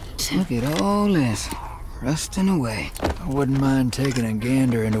 Look at all this. Rusting away. I wouldn't mind taking a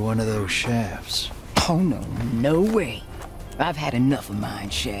gander into one of those shafts. Oh, no, no way. I've had enough of mine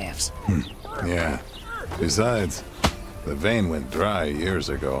shafts. Yeah. Besides, the vein went dry years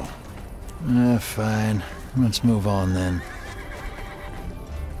ago. Fine. Let's move on then.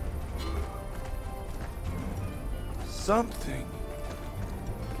 Something.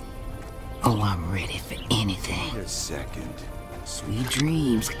 Oh, I'm ready for anything. Wait a second. Sweet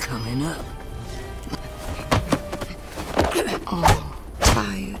dreams coming up. Oh,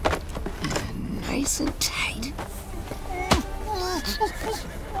 tired. And nice and tight.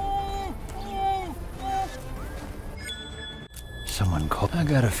 Someone called. I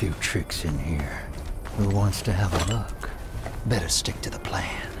got a few tricks in here. Who wants to have a look? Better stick to the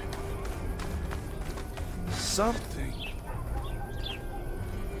plan. Something.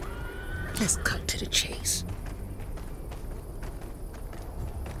 Let's cut to the chase.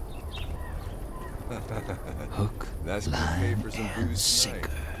 Hook, line, and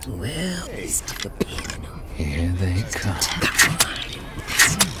sinker. Well, stick a pin in them. Here they come.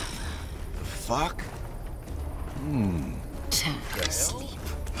 The fuck? Time to sleep.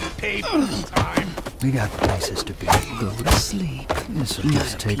 Paper time. We got places to be. Go to sleep. This'll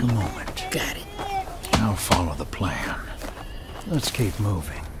just take a moment. Got it. I'll follow the plan. Let's keep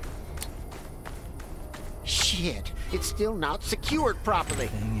moving. Shit, it's still not secured properly.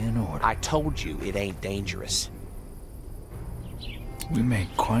 Thing in order. I told you it ain't dangerous. We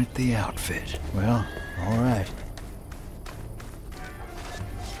make quite the outfit. Well, all right.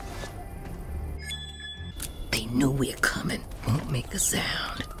 They know we're coming. Won't make a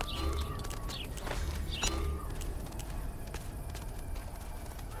sound.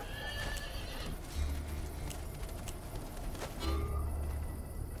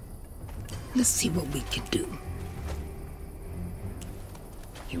 Let's see what we can do.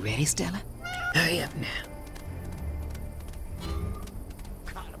 You ready, Stella? Hurry up now.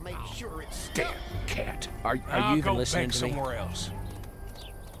 Gotta make sure it's Damn cat. Are I'll you even go listening back to me? somewhere else.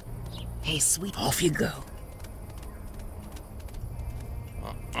 Hey, sweet, off you go.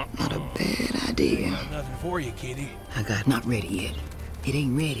 Not a bad idea. Nothing for you, kitty. I got not ready yet. It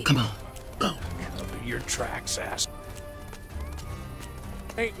ain't ready. Come on, go. Cover your tracks, ass.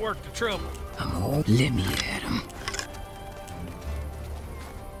 Ain't worth the trouble. Let me at him.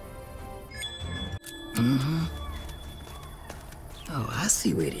 Oh, I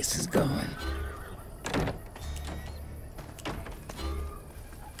see where this is going.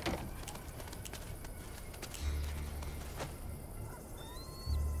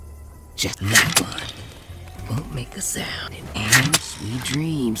 Just that one. Won't make a sound. And sweet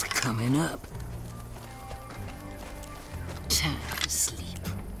dreams coming up. Time to sleep.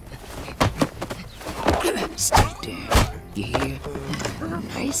 Stay down. You hear?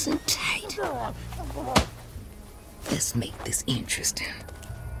 Nice and tight. Let's make this interesting.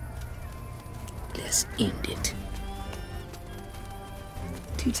 Let's end it.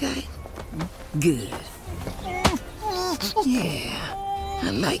 Too tight? Good. Yeah,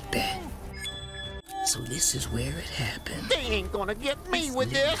 I like that. So this is where it happened. They ain't gonna get me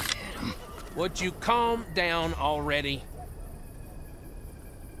with this. Would you calm down already?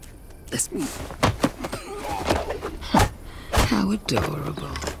 Let's move. How adorable.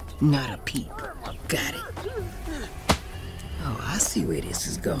 Not a peep. Got it. Oh, I see where this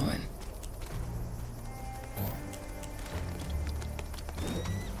is going.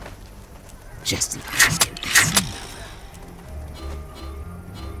 Just in case that's another.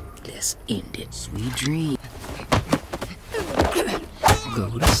 Let's end it. Sweet dream.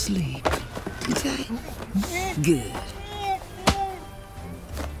 Go to sleep. Too tight? Good.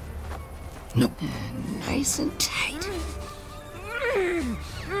 No. Nice and tight.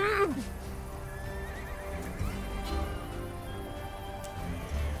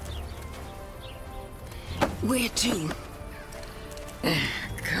 Where to?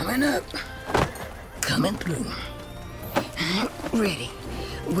 Coming up. Coming through. Ready.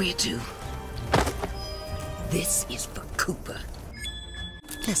 Where to? This is for Cooper.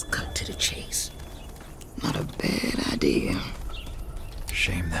 Let's cut to the chase. Not a bad idea.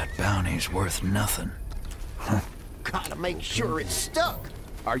 Shame that bounty's worth nothing. Gotta make sure it's stuck.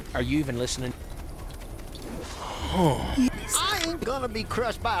 Are you even listening? I ain't gonna be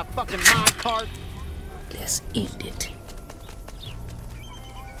crushed by a fucking minecart. Let's end it.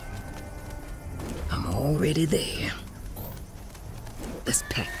 I'm already there. Let's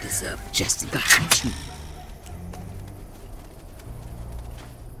pack this up just in case.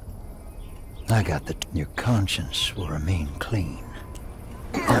 I got the... Your conscience will remain clean.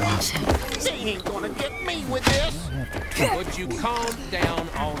 They ain't gonna get me with this. Would you calm down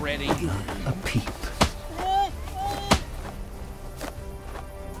already? A peep.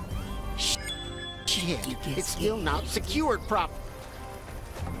 Shit, it's still not secured properly.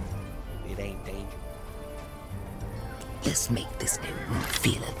 It ain't dangerous. Let's make this one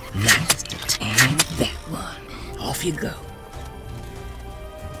feel it. That's the time. That one. Off you go.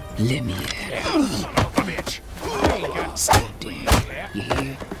 Let me at Bitch. it. Stay down. You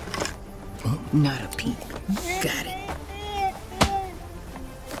hear? Oh, not a peep. Got it.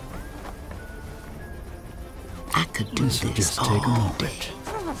 I could do this just all take a moment. day.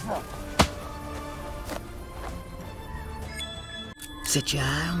 Set your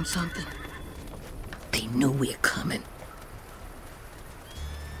eye on something? They know we're coming.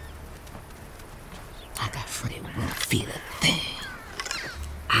 I got friend that won't feel a thing.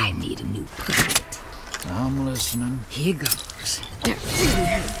 I need a new pilot. I'm listening. Here goes.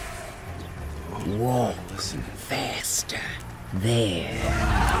 Whoa, faster. There.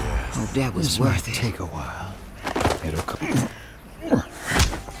 Oh, that was This worth might it. take a while. It'll come.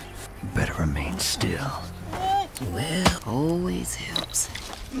 Better remain still. Well, always helps.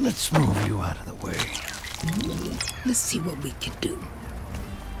 Let's move you out of the way. Let's see what we can do.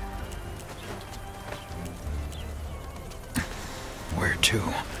 Where to?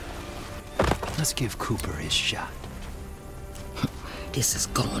 Let's give Cooper his shot. This is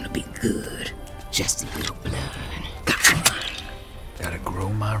going to be good. Just a little blood. Got one. Gotta grow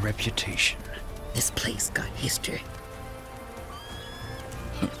my reputation. This place got history.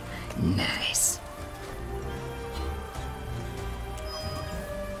 Nice.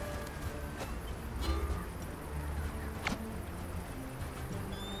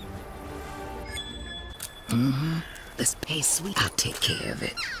 Let's pay sweet. I'll take care of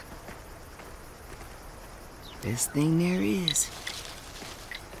it. Best thing there is.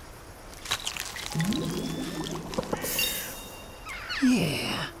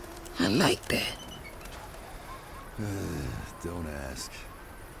 Yeah, I like that. Don't ask.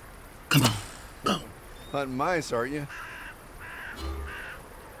 Come on, go. Hunting mice, aren't you?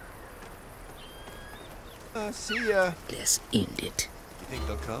 See ya. Let's end it. You think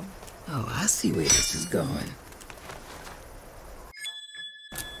they'll come? Oh, I see where this is going.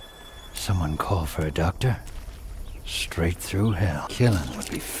 Someone call for a doctor? Straight through hell. Killing would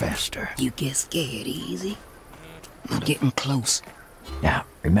be faster. You get scared easy. I'm getting close. Now,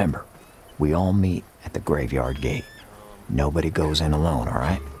 remember, we all meet at the graveyard gate. Nobody goes in alone, all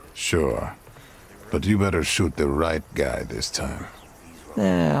right? Sure. But you better shoot the right guy this time.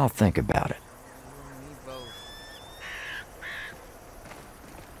 I'll think about it.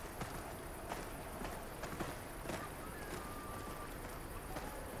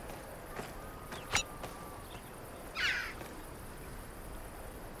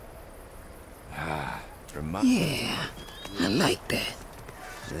 Yeah, I like that.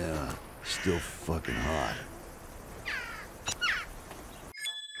 Yeah, still fucking hot.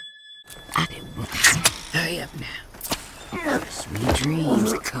 I didn't want this. Hurry up now. Sweet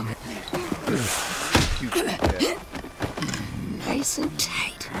dreams are coming. Nice and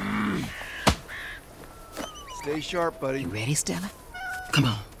tight. Stay sharp, buddy. You ready, Stella? Come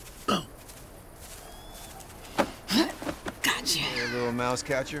on, go. Gotcha. Hey, little mouse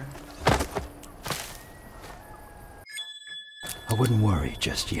catcher. I wouldn't worry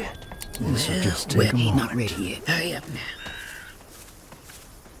just yet. This'll just take a He's moment. not ready yet. Hurry up now.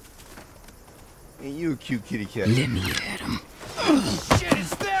 Ain't you a cute kitty cat? Let me at him. Shit,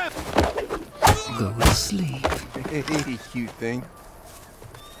 it's them! Go to sleep. Hey, cute thing.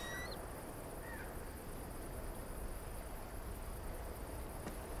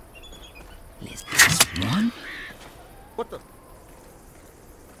 Let's press one. What the?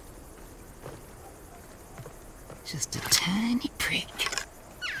 Just a tiny prick.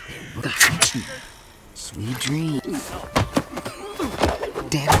 Got you. Sweet dreams.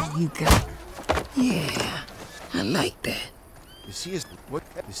 That all you got? Yeah, I like that. Is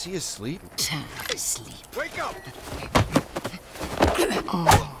he asleep? Time to sleep. Wake up!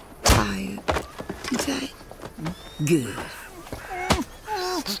 Oh, tired. Too tight? Good.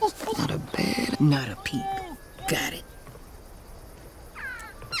 Not a bad, not a peep. Got it.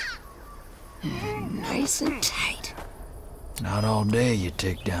 And nice and tight. Not all day you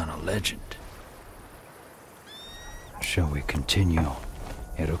take down a legend. Shall we continue?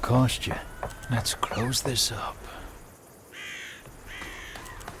 It'll cost you. Let's close this up.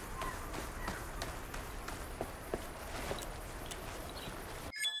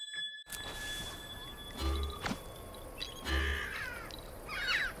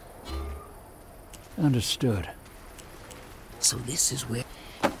 Understood. So this is where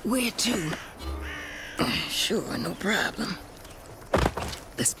to? Sure, no problem.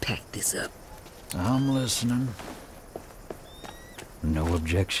 Let's pack this up. I'm listening. No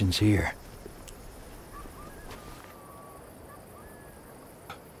objections here.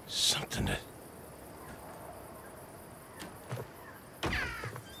 Something that...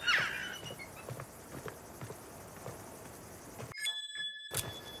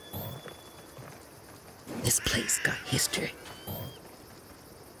 This place got history.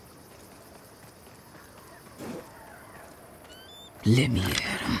 Let me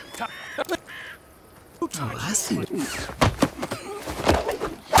at him. Oh, I see.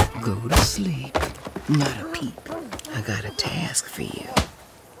 Go to sleep. Not a peep. I got a task for you.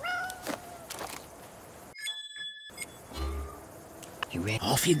 You ready?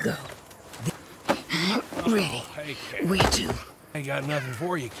 Off you go. Ready. Hey, kid. Where to? I got nothing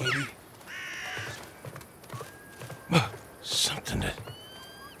for you, Katie. Something that...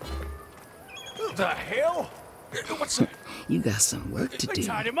 The hell? What's that? You got some work to They do.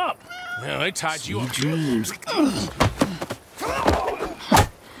 tied him up. Well, they tied you up. Dreams.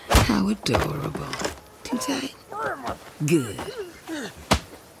 How adorable. Too tight? Good.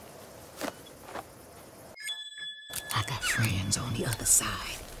 I got friends on the other side.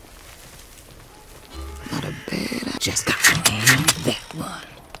 Not a bad. I just got to aim that one.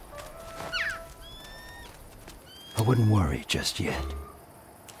 I wouldn't worry just yet.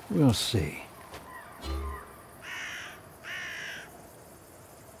 We'll see.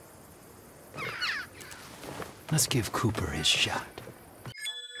 Let's give Cooper his shot.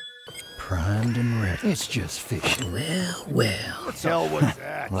 Primed and ready. It's just fishing. Well, well. What the hell was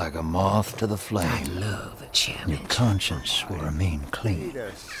that? Like a moth to the I flame. love a Your challenge. conscience will remain clean. Wait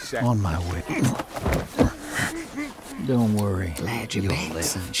a sec. On my way. Don't worry. Glad you're You'll back, live.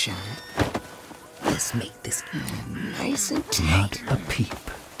 sunshine. Let's make this nice and Not tight. a peep.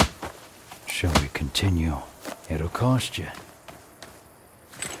 Shall we continue? It'll cost you.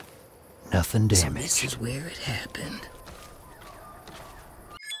 Nothing So damaged. this is where it happened.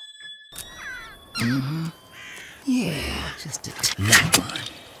 Mm-hmm. Yeah, just a that one.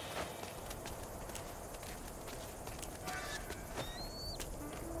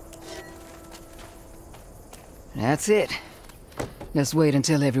 That's it. Let's wait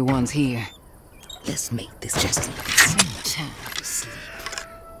until everyone's here. Let's make this just some time to sleep.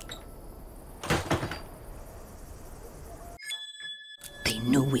 They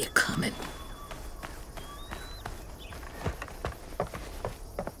know we're coming.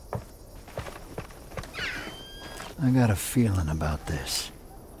 I got a feeling about this.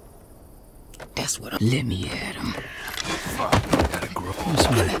 That's what let me at him. Fuck, I gotta grow. This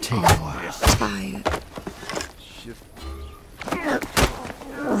might take a while. Tired.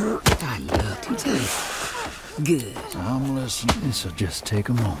 I loved him too. Good. I'm listening. This'll just take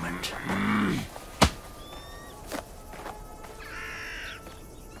a moment.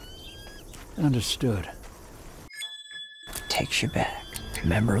 Understood. Takes you back.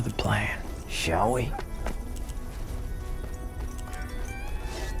 Remember the plan, shall we?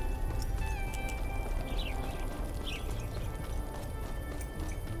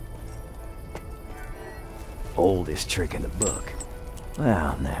 Oldest trick in the book.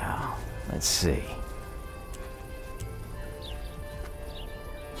 Well, now, let's see.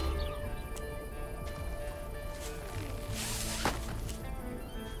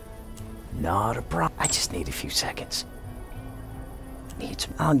 Not a problem. I just need a few seconds. Need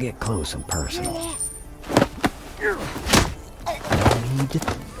some. I'll get close and personal. No need to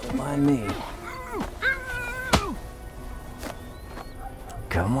mind me.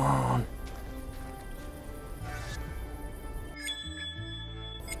 Come on.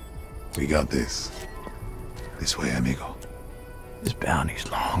 We got this. This way, amigo. This bounty's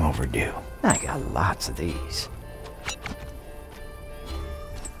long overdue. I got lots of these.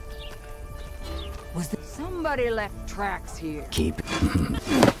 Was there somebody left tracks here? Keep it.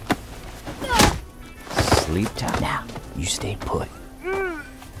 Sleep tight. Now, you stay put.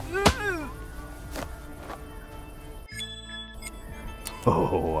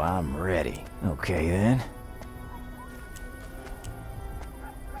 Oh, I'm ready. Okay, then.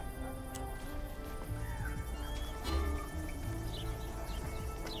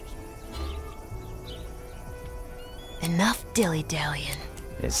 Enough dilly-dallying.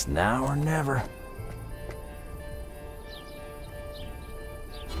 It's now or never.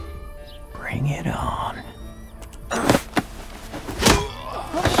 Bring it on.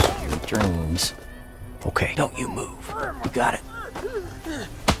 Sweet dreams. Okay, don't you move. You got it.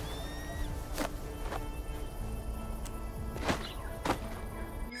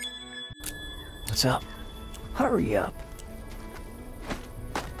 What's up? Hurry up.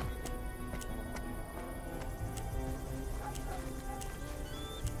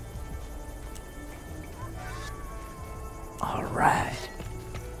 All right.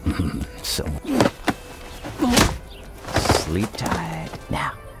 So, sleep tight.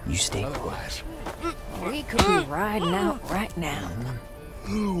 Now, you stay quiet. We could be riding out right now.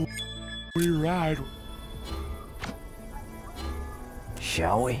 We ride.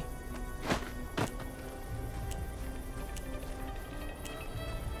 Shall we?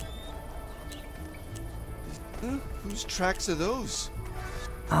 Whose tracks are those?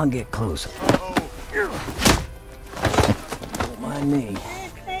 I'll get closer. Don't mind me.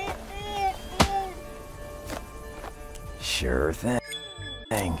 Sure thing.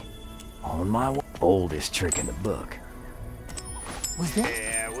 On my way. Oldest trick in the book. Was that?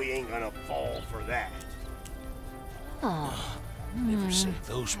 Yeah, we ain't gonna fall for that. Oh. Never seen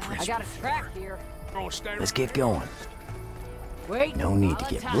those prints I got a before. track here. Let's get going. Wait. No need to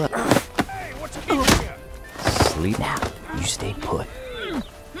get blood. Hey, what's keeping you? Sleep now. You stay put.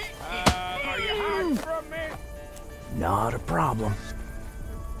 Are you hiding from me? Not a problem.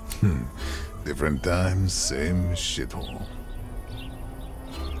 Different times, same shithole.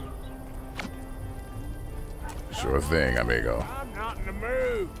 Sure thing, amigo. I'm not in the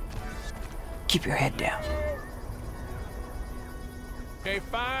mood. Keep your head down. Okay,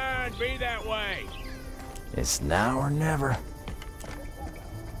 fine. Be that way. It's now or never.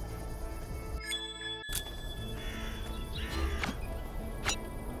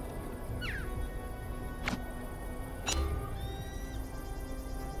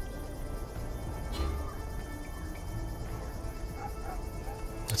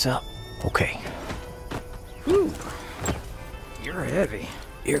 What's up? Okay. Whew. You're heavy.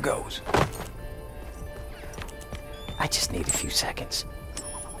 Here goes. I just need a few seconds.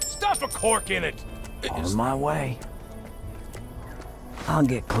 Stuff a cork in it. On my way. I'll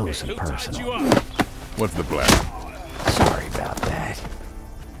get close and personal. What's the plan? Sorry about that.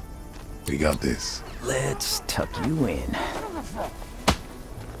 We got this. Let's tuck you in.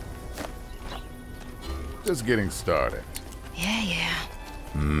 Just getting started. Yeah.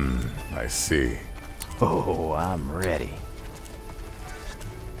 I see. Oh, I'm ready.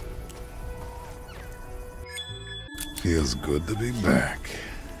 Feels good to be back.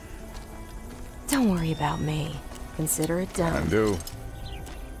 Don't worry about me. Consider it done. I do.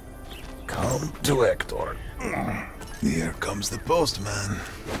 Come to Hector. Here comes the postman.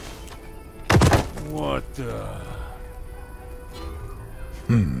 What the...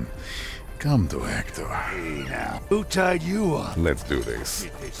 Come to Hector. Hey now, who tied you up? Let's do this.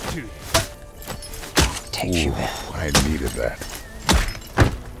 Get this too. Takes you back. I needed that.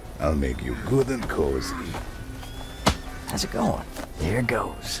 I'll make you good and cozy. How's it going? There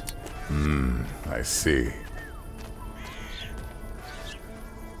goes. I see.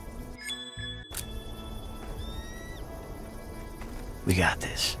 We got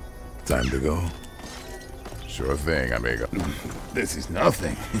this. Time to go? Sure thing, amigo. This is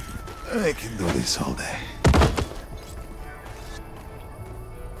nothing. I can do this all day.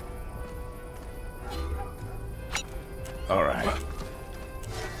 All right.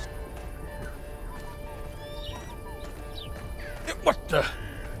 What the...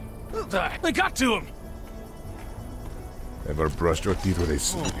 They got to him! Ever brushed your teeth with a...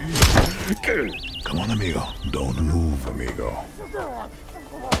 Come on, amigo. Don't move, amigo.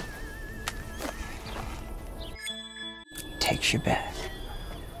 Takes you back.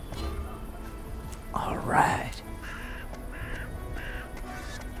 All right.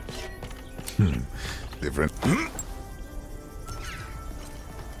 Different.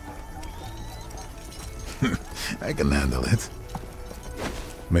 I can handle it.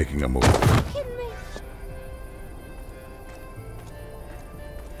 Making a move.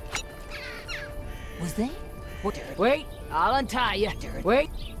 Was that? What? Wait, I'll untie you. Wait.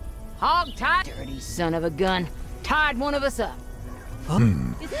 Hog tie. Dirty son of a gun. Tied one of us up.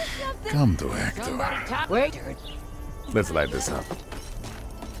 Is that something? Come to Hector. Somebody tie. Wait. Let's light this up.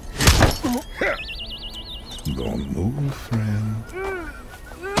 Don't move, friend.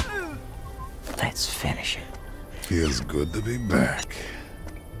 Let's finish it. Feels good to be back.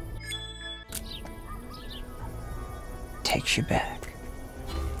 Takes you back.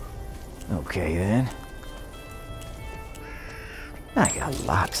 Okay, then. I got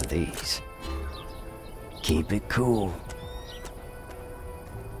lots of these. Keep it cool.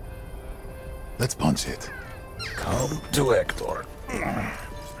 Let's punch it. Come to Hector.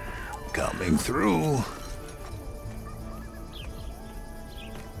 Coming through.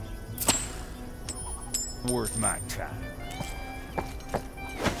 Worth my time.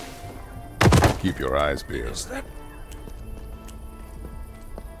 Keep your eyes peeled. Is that...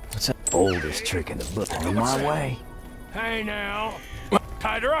 What's the oldest trick in the book? On my way. Hey now.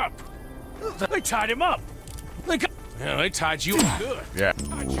 Tied her up. They tied him up. Yeah, they tied you up good. Yeah.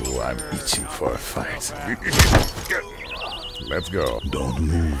 Ooh, I'm itching for a fight. Let's go. Don't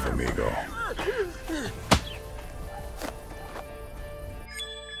move, amigo.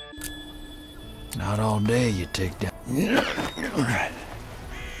 Not all day you take down. All right.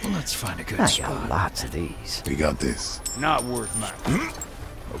 Well, let's find a good I spot. got lots of these. We got this. Not worth my...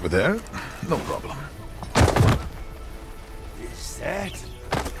 Over there? No problem. Is that?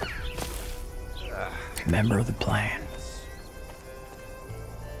 Remember the plan.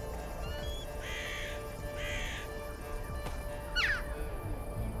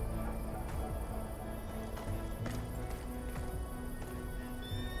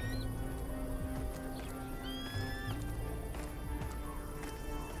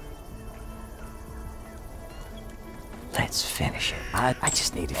 Let's finish it. I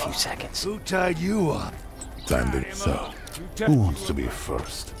just need a few seconds. Who tied you up? Time to... So, who wants to be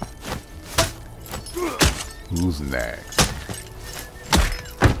first? Who's next?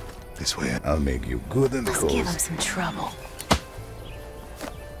 This way, I'll make you good and Let's cozy. give him some trouble.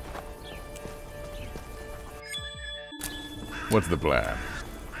 What's the plan?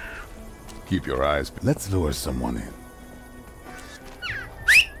 Keep your eyes... Let's lure someone in.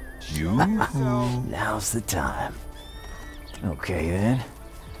 You? Now's the time. Okay, then.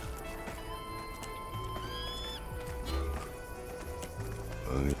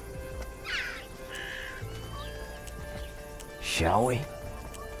 Shall we?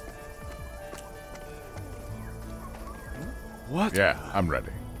 What? Yeah, I'm ready.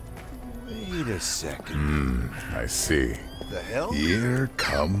 Wait a second. I see. The hell? Here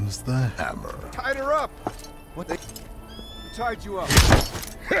comes the hammer. Tied her up. What they... Who tied you up?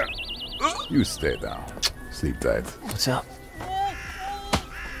 You stay down. Sleep tight. What's up?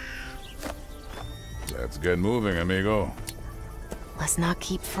 Let's get moving, amigo. Let's not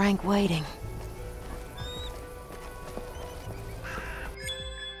keep Frank waiting.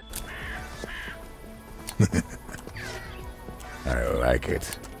 I like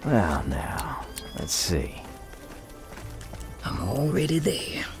it. Well, now, let's see. I'm already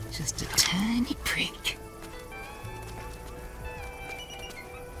there. Just a tiny prick.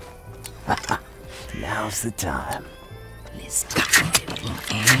 Now's the time. Let's take that one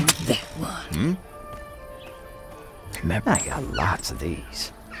and that one. Remember, I got lots of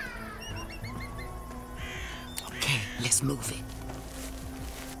these. Okay, let's move it.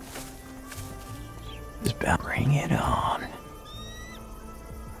 Just about bring it on.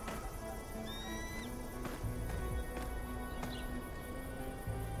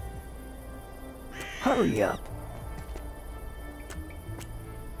 Hurry up.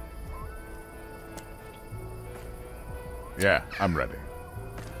 Yeah, I'm ready.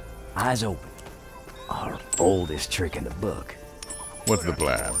 Eyes open. Our oldest trick in the book. What's the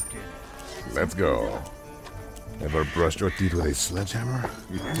plan? Let's go. Ever brushed your teeth with a sledgehammer?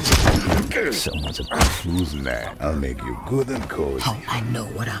 Someone's a Who's that? I'll make you good and cozy. Oh, I know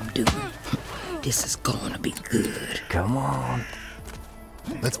what I'm doing. This is gonna be good. Come on.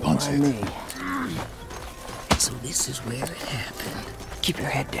 Let's punch it. Me. So this is where it happened. Keep your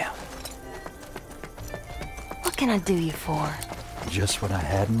head down. What can I do you for? Just what I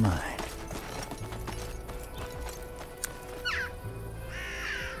had in mind.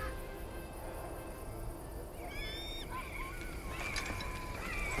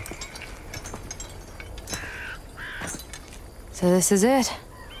 So this is it?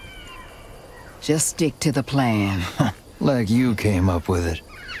 Just stick to the plan. Like you came up with it.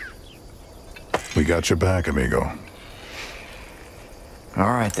 We got your back, amigo. All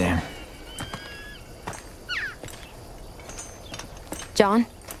right, then. John?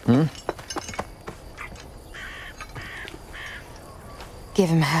 Give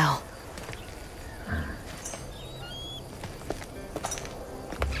him hell.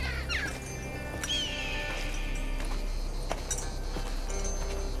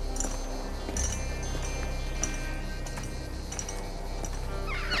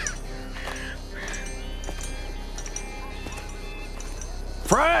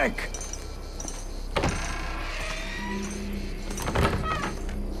 Frank!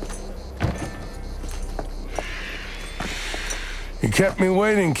 You kept me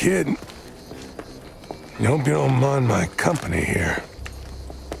waiting, kid. I hope you don't mind my company here.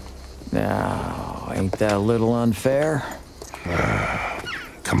 Now, ain't that a little unfair?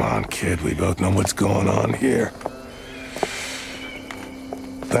 Come on, kid. We both know what's going on here.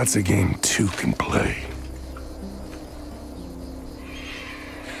 That's a game two can play.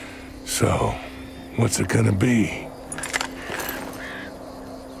 So, what's it gonna be?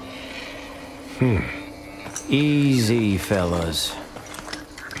 Easy, fellas.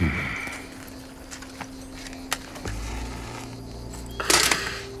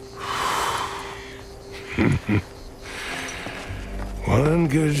 One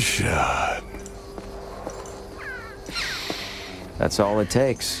good shot. That's all it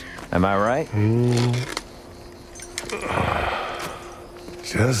takes. Am I right?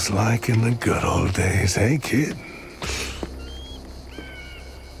 Just like in the good old days, hey, kid?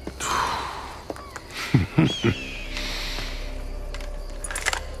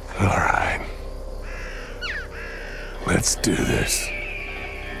 All right. Let's do this.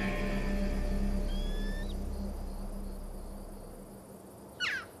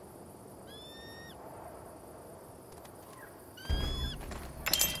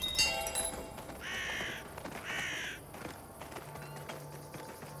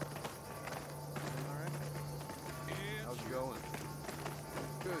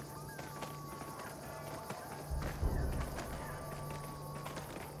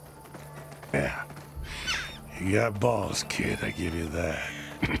 Yeah. You got balls, kid, I give you that.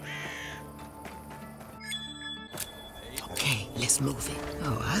 Okay, let's move it.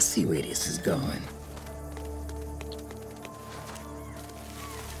 Oh, I see where this is going.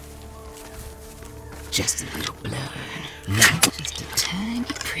 Just a little blood. Not just a tiny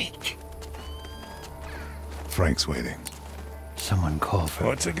prick. Frank's waiting. Someone call for...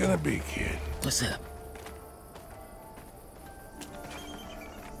 What's it gonna be, kid? What's up?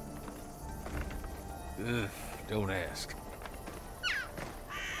 Ugh, don't ask.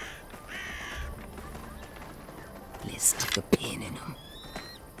 Let's stick a pin in him.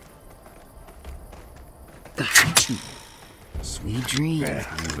 Got you. Sweet dreams.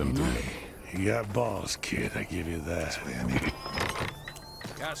 Yeah, Leave them to me. You got balls, kid, I give you that.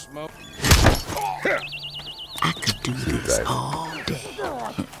 Got smoke. I could do this all day.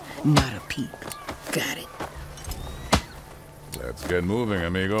 Not a peep. Got it. Let's get moving,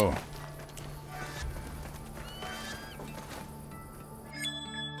 amigo.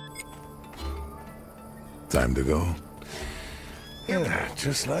 Time to go. Yeah,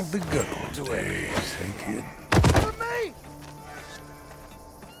 just like the good old days, hey, kid? For me!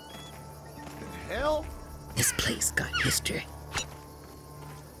 The hell? This place got history.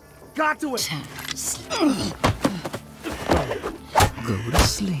 got to it. Time to sleep. Go to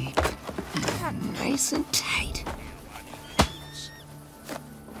sleep. Nice and tight.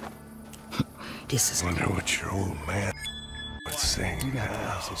 This is. Wonder what your old man would say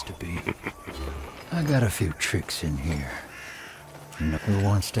now. To be. I got a few tricks in here. Who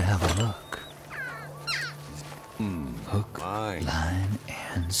wants to have a look? Hook, line,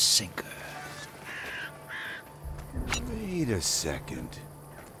 and sinker. Wait a second.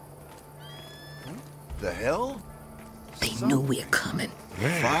 The hell? They know we're coming.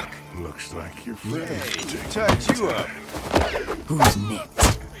 Man, Fuck. looks like your friends Hey, are taking touch their you time. up. Who's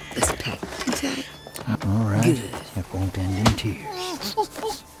next? Let's pack too tight. All right. Good. It won't end in tears.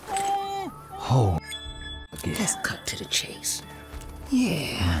 Oh. Let's cut to the chase.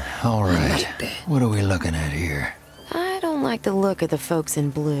 Yeah. All I right. like that. What are we looking at here? I don't like the look of the folks in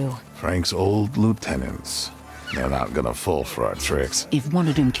blue. Frank's old lieutenants. They're not gonna fall for our tricks. If one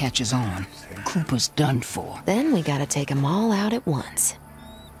of them catches on, Cooper's done for. Then we gotta take them all out at once.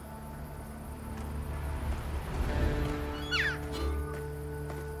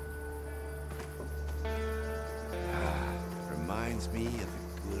 Reminds me of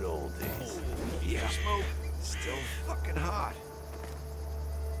the good old days. Yeah. Smoke, still fucking hot.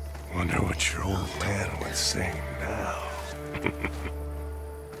 Wonder what your old man would say now.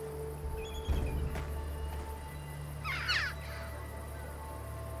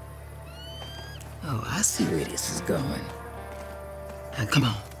 Oh, I see where this is going. Now, come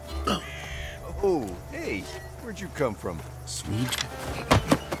on, go. Oh, hey, where'd you come from? Sweet.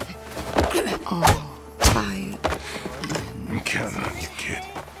 Oh, tired. I'm counting on you, kid.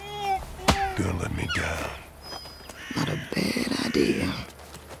 Gonna let me down. Not a bad idea.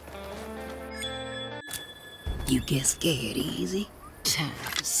 You get scared easy. Time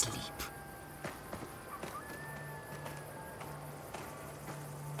to sleep.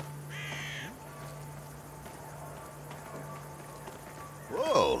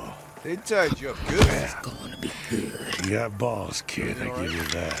 Whoa, they tied you up good. It's gonna be good. You got balls, kid, I give you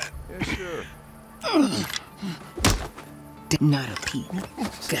that. Yeah, sure. Not a peep.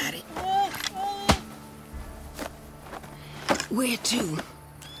 Got it. Where to?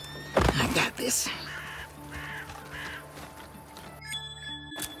 I got this.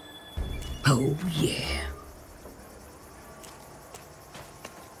 Oh, yeah.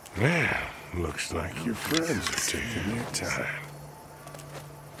 Man, looks like your friends are taking their time.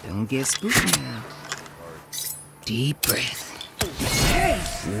 Don't get spooked now. Deep breath.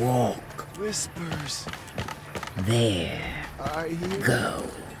 Walk. Whispers. There. I hear. Go.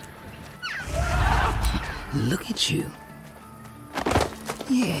 Look at you.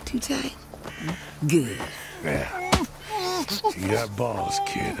 Yeah, too tight. Good. Yeah. You got balls,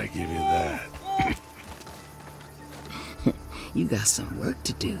 kid, I give you that. You got some work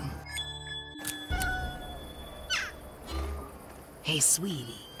to do. Hey,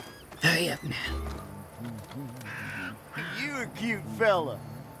 sweetie. Hurry up now. You a cute fella.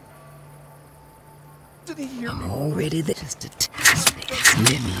 Did he hear me? I'm already there. Just a taste.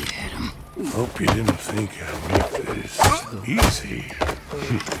 Let me at him. Hope you didn't think I'd make this easy.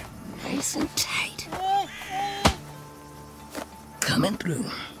 Nice and tight. Coming through.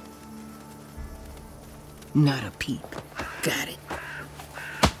 Not a peep. Got it.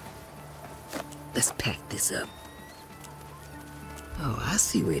 Let's pack this up. Oh, I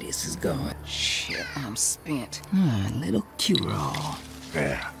see where this is going. Shit, I'm spent. A little cure-all.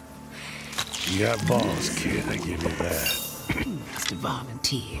 Yeah. You got balls, kid, I give you that. It's the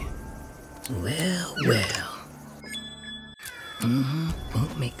volunteer. Well, well.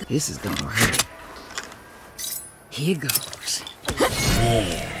 Won't make it. This is gonna hurt. Here goes.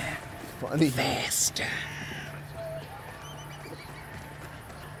 There. Funny. Faster.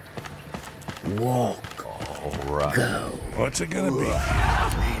 Walk. All right. Go. What's it gonna be?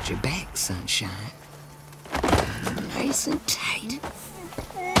 Glad you're back, sunshine. Nice and tight.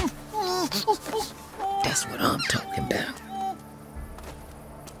 That's what I'm talking about.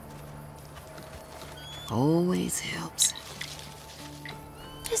 Always helps.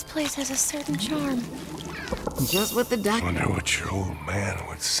 This place has a certain charm. Just what the doctor. Wonder what your old man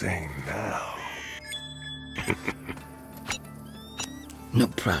would say now. No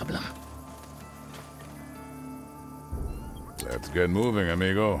problem. Let's get moving,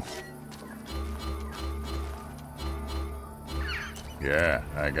 amigo. Yeah,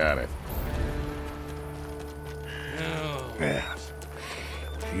 I got it. Yeah.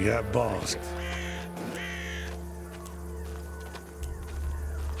 You got balls.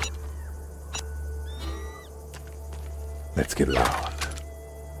 Let's get loud.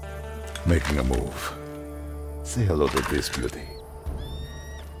 Making a move. Say hello to this beauty.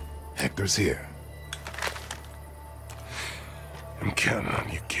 Hector's here. I'm counting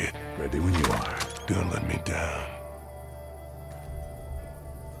on you, kid. Ready when you are. Don't let me down.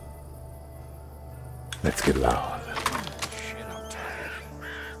 Let's get loud. Shit, I'm tired.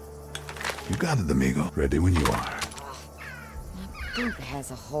 You got it, amigo. Ready when you are. My boot has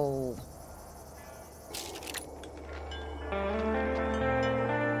a hole.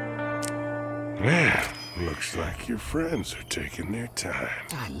 Man, looks like your friends are taking their time.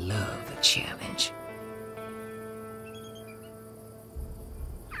 I love a challenge.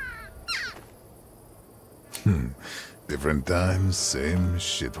 Different times, same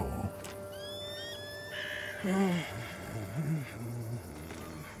shithole.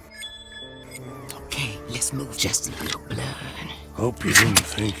 Okay, let's move just a little blood. Hope you didn't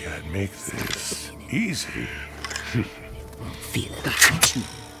think I'd make this easy. Feel it, don't you?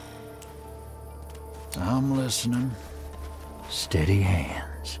 I'm listening. Steady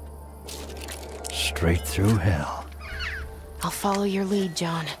hands. Straight through hell. I'll follow your lead,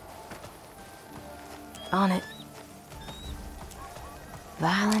 John. On it.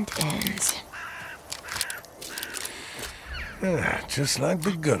 Violent ends. Yeah, just like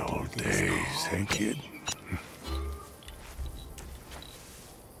the good old days, hey kid?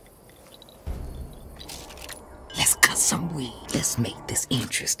 Let's cut some weed. Let's make this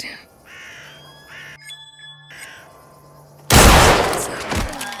interesting.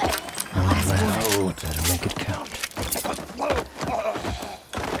 Well, better make it count.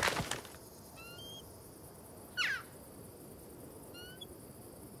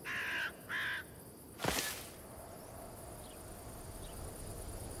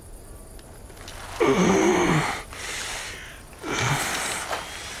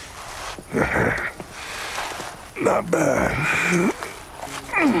 Not bad.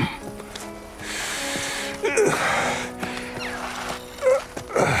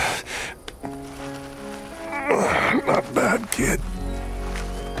 Not bad, kid.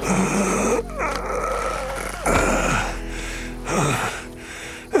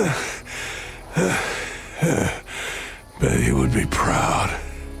 Bet he would be proud.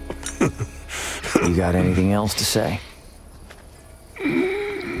 You got anything else to say?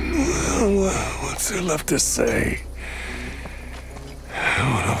 What's there left to say?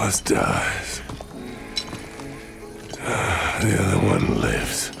 One of us dies. The other one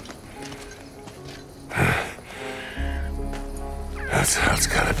lives. That's how it's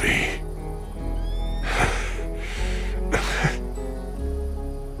gotta be.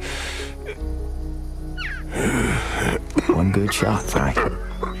 One good shot, Frank.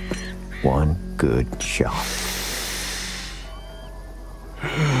 One good shot.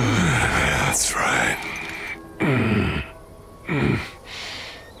 That's right.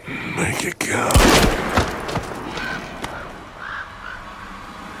 Make it count.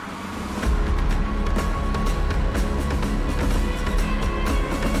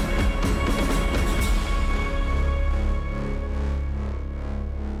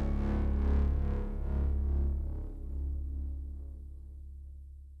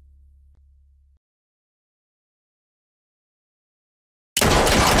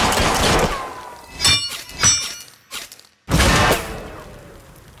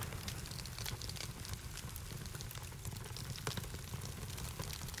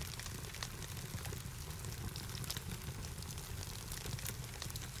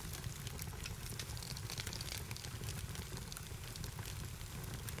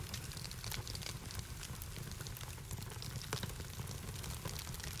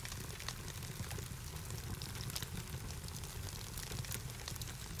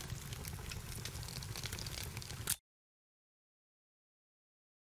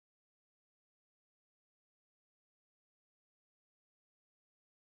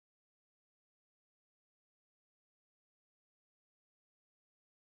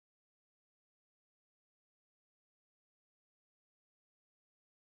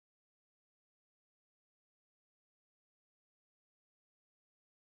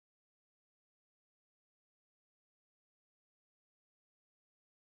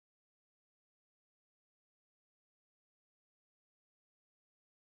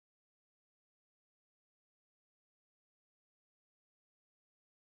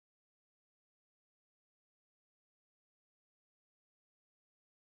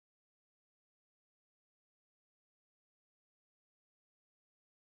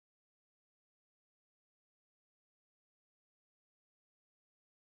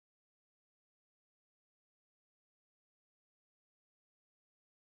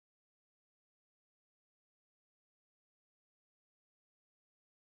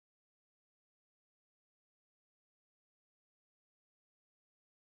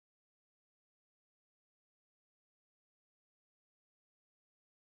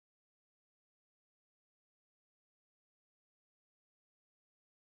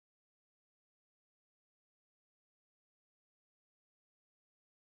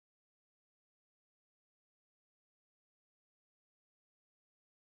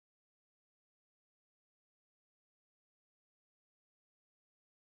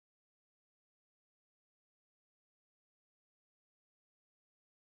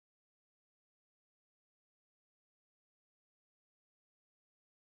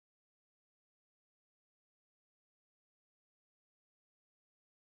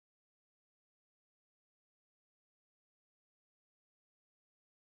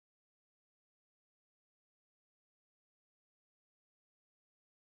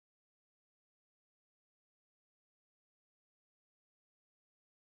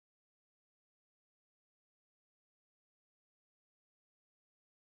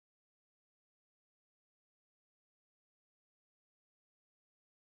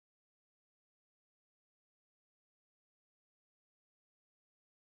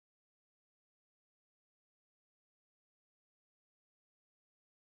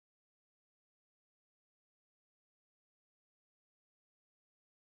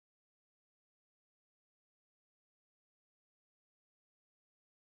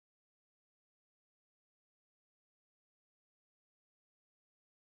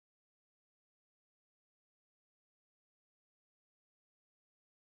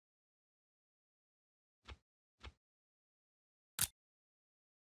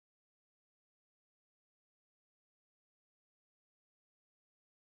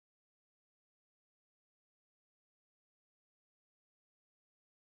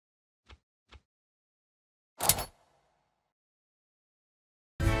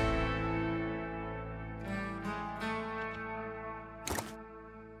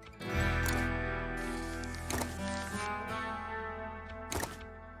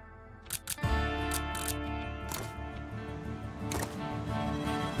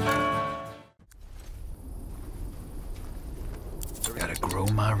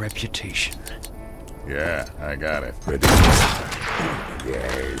 my reputation. Yeah, I got it. Ready?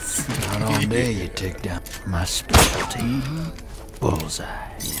 Yes. Not all day you take down my specialty. Bullseye.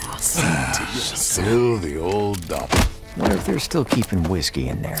 Now see to your Still the old dump. Wonder if they're still keeping whiskey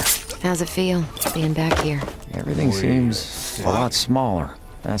in there. How's it feel, being back here? Everything seems a lot smaller,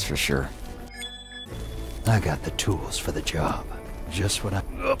 that's for sure. I got the tools for the job. Just what I...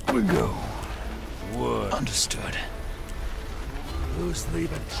 Up we go. Wood. Understood. Who's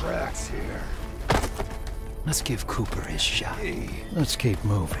leaving tracks here? Let's give Cooper his shot. Let's keep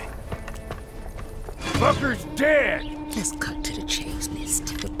moving. Fucker's dead! Let's cut to the chase,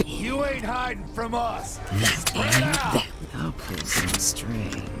 mister. You ain't hiding from us. Not only that, I'll pull some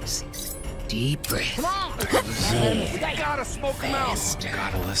strings. Deep breath. Come on! Yeah. Gotta smoke him out! Faster.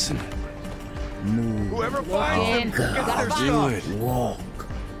 Gotta listen. Whoever finds him, Go. gets their shot! Walk.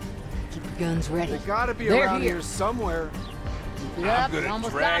 Keep your guns ready. They gotta be They're around here. here somewhere. Keep it up. I'm gonna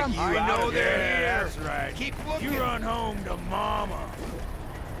Almost drag got 'em. you I out know of they're there. here. That's right. Keep looking. You run home to mama.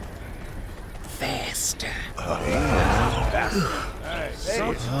 Faster. Hey,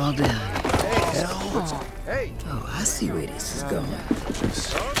 son. All done. Hey, Oh, I see where this is going.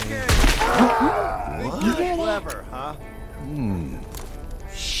 okay. You hear that? Clever, huh?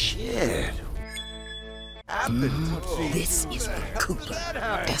 Shit. This is for Cooper.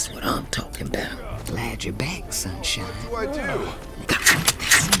 That's what I'm talking about. Glad you're back, sunshine. What do I do? Got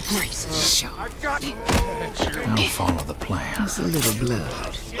some braces sharp. I've got you. I'll follow the plan. There's a little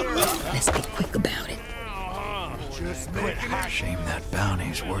blood. Let's be quick about it. Just making it. Shame that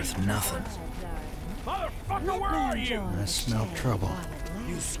bounty's worth nothing. Motherfucker, where are you? I smell trouble.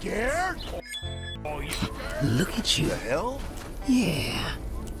 You scared? Oh, you Look at you. The hell? Yeah.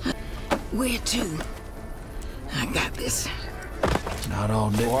 Where to? I got this. Not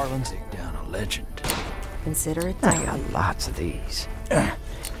all day. Take down a legend. Consider it I done. got lots of these.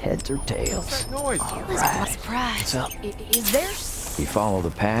 Heads or tails. Noise. What a surprise. What's up? Is there... We follow the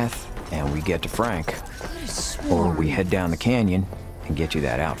path, and we get to Frank. Or we head down the canyon and get you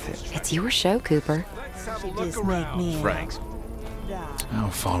that outfit. It's your show, Cooper. Let's have a look around. Frank's. I'll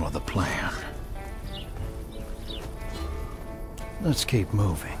follow the plan. Let's keep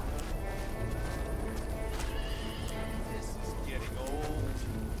moving.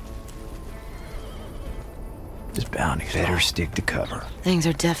 This bounty's better stick to cover. Things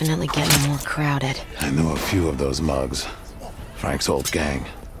are definitely getting more crowded. I know a few of those mugs. Frank's old gang.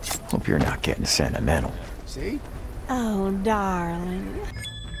 Hope you're not getting sentimental. See? Oh, darling.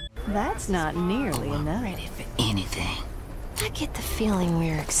 That's not nearly enough. Ready for anything. I get the feeling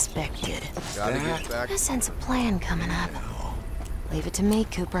we're expected. Gotta get back. I sense a plan coming up. Leave it to me,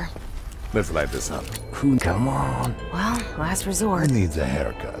 Cooper. Let's light this up. Come on. Well, last Who resort. needs a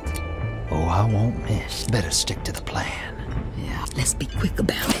haircut? Oh, I won't miss. Better stick to the plan. Yeah, let's be quick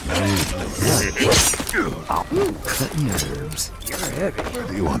about it. Cut nerves. You're heavy. Where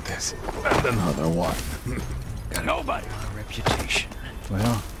do you want this? And another one. Got nobody. My reputation.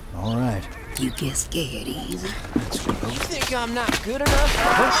 Well, all right. You get scared easy. Let's go. You think I'm not good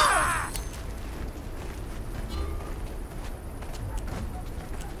enough?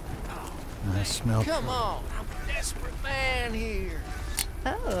 I smell. Come on, I'm a desperate man here.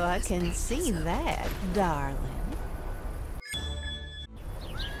 Oh, I can see that, darling.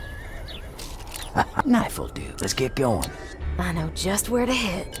 Knife will do. Let's get going. I know just where to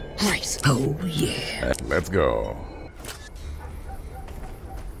hit. Brace. Oh, yeah. Let's go.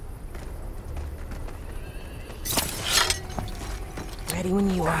 Ready when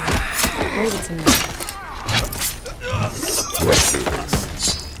you are. Leave it to me. Let's do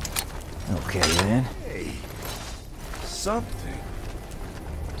this. Okay, then. Hey, something.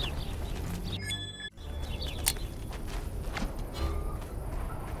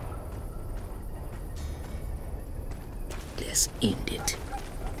 Let's end it.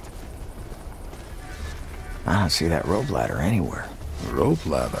 I don't see that rope ladder anywhere. Rope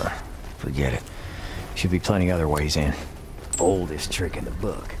ladder. Forget it. Should be plenty other ways in. Oldest trick in the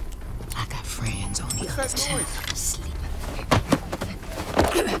book. I got friends on the other side. Sleep.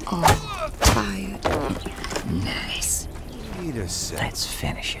 Oh, tired. Nice. Wait a sec. Let's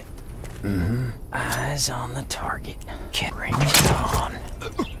finish it. Eyes on the target. Can't bring it on.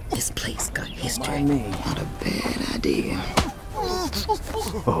 This place got history. Mind me. Not a bad idea.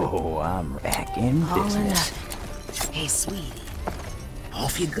 Oh, I'm back in All in business. Hey, sweetie.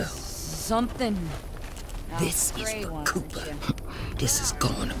 Off you go. Something. This is for Cooper. This is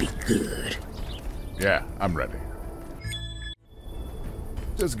gonna be good. Yeah, I'm ready.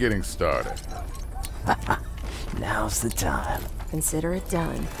 Just getting started. Now's the time. Consider it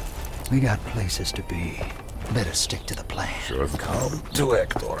done. We got places to be. Better stick to the plan. Sure, come to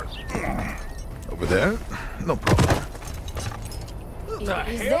Hector. Over there? No problem.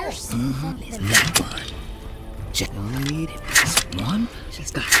 Is there something? That one. Just only need it. One,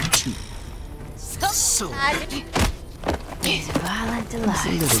 she's got two. So These violent a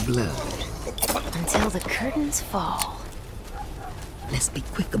delights little blood. until the curtains fall. Let's be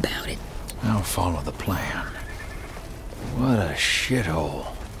quick about it. I'll follow the plan. What a shithole.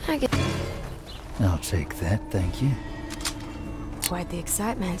 I get I'll take that, thank you. quite the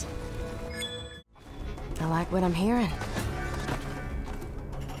excitement. I like what I'm hearing.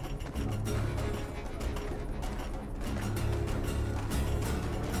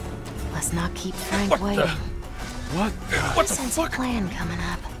 Let's not keep Frank waiting. What? What the Sense fuck? a plan coming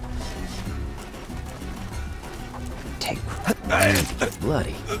up. Take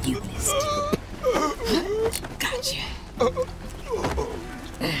bloody. You missed. Gotcha.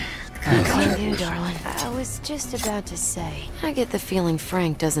 Can do, darling. I was just about to say, I get the feeling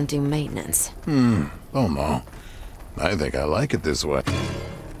Frank doesn't do maintenance. Oh no. I think I like it this way.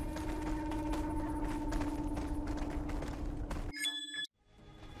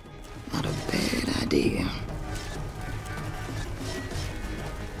 Not a bad idea.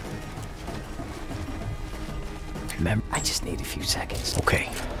 Remember, I just need a few seconds. Okay.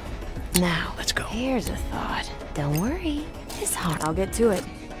 Now, Let's go. Here's a thought. Don't worry. It's hard. I'll get to it.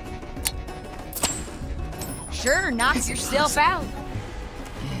 Sure, knock yourself out.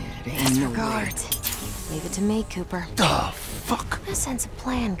 Best regards. Leave it to me, Cooper. Oh, fuck. I sense a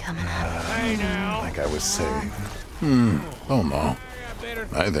plan coming up. Hey now. Like I was saying. Oh no.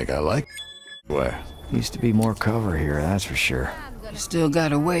 I think I like it. Where? Used to be more cover here, that's for sure. Still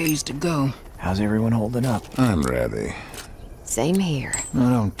got a ways to go. How's everyone holding up? I'm ready. Same here. Now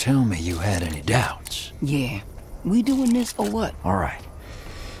don't tell me you had any doubts. Yeah. We doing this for what? All right.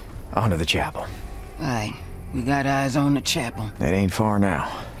 On to the chapel. Aye. We got eyes on the chapel. That ain't far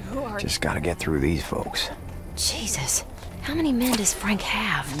now. Just gotta get through these folks. Jesus. How many men does Frank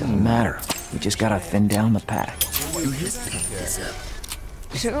have? Doesn't matter. We just gotta thin down the pack. Let's pack this up.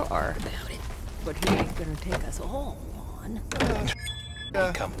 Sure. About it. But he ain't gonna take us all on.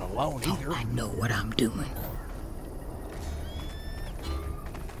 Ain't coming alone either. I know what I'm doing.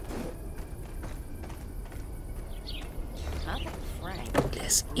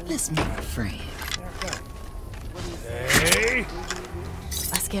 Let's make a friend. Hey.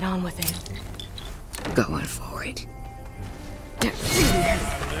 Let's get on with it. Going for it.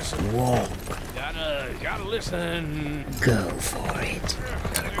 Whoa. Gotta listen. Go for it.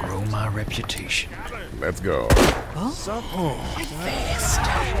 Gotta grow my reputation. Let's go. Fast.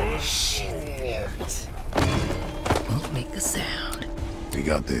 Shit. Won't make a sound. We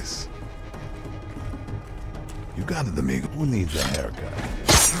got this. You got it, amigo. Who needs a haircut?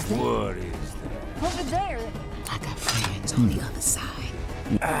 What is that? Over there. I got friends on the other side.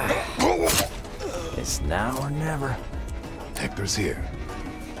 It's now or never. Hector's here.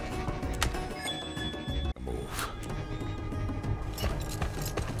 Move.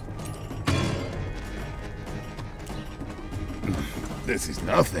 This is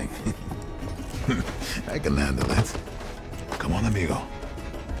nothing. I can handle it. Come on, amigo.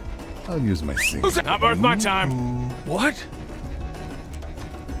 I'll use my sing. Not worth my time. What?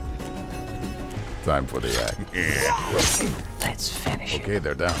 Time for the act. Let's finish. Okay,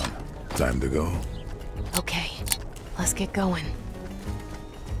 they're down. Time to go. Okay. Let's get going.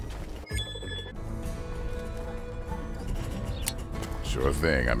 Sure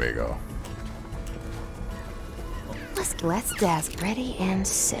thing, amigo. Let's dazzle. Ready and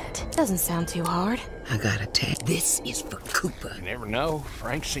set. Doesn't sound too hard. I got a tag. This is for Cooper. You never know.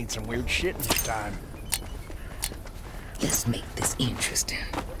 Frank's seen some weird shit in his time. Let's make this interesting.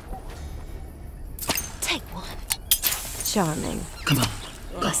 Take one. Charming. Come on.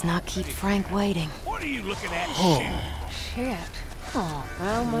 Let's not keep Frank waiting. What are you looking at? Shit. Oh,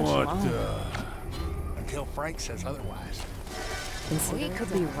 how much What longer? Until Frank says otherwise. We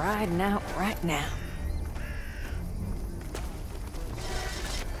could be riding out right now.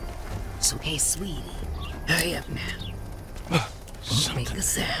 So, hey, sweetie, hurry up now. Won't make a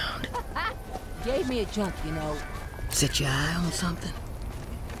sound. Gave me a jump, you know. Set your eye on something?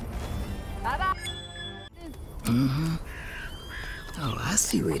 Mm-hmm. Oh, I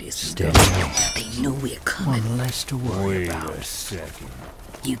see where this is Steady. going. They know we're coming. One less to worry Wait about. a second.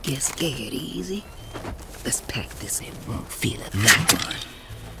 You get scared easy? Let's pack this in. Won't feel it that one.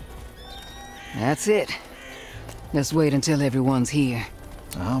 That's it. Let's wait until everyone's here.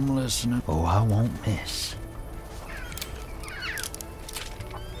 I'm listening. Oh, I won't miss.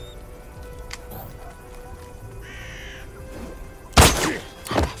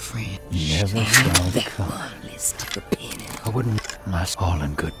 My friend. Never Shh, saw that come. one. Stick a pin in. I wouldn't last all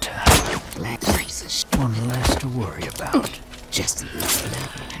in good time. Black razor. One less to worry about. Just a little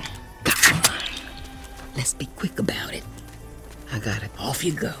blood. Come on. Let's be quick about it. I got it. Off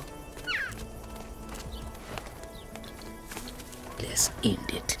you go. Let's end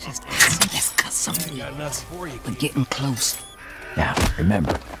it. Let's cut some meat. We're getting close. Now,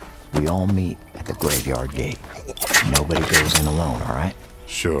 remember, we all meet at the graveyard gate. Nobody goes in alone, all right?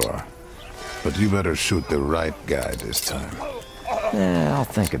 Sure. But you better shoot the right guy this time. Yeah, I'll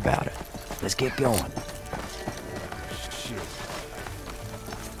think about it. Let's get going.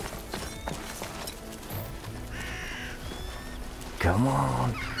 Come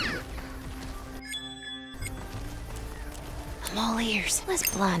on. I'm all ears.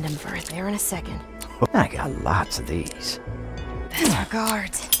 Let's blind them first. There in a second. I got lots of these. That's our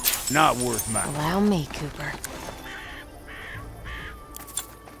guards. Not worth my... Allow me, Cooper.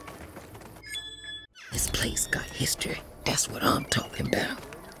 This place got history. That's what I'm talking about.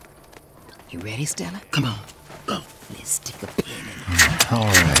 You ready, Stella? Come on. Go. Let's stick a pin in. All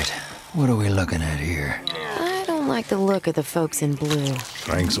right. What are we looking at here? I don't like the look of the folks in blue.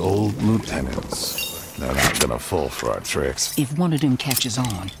 Frank's old lieutenants. They're not gonna fall for our tricks. If one of them catches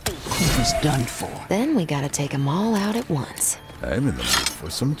on, Cooper's done for. Then we gotta take them all out at once. I'm in the mood for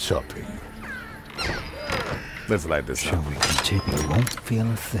some chopping. Let's light this up. Shall we continue? We won't feel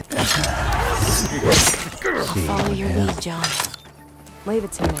a thing. Follow your lead, John. Leave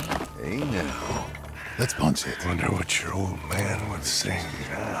it to me. Hey now. Let's punch it. Wonder what your old man would sing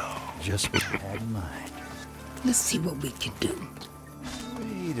now. Just what I had in mind. Let's see what we can do.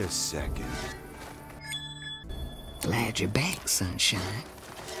 Wait a second. Glad you're back, sunshine.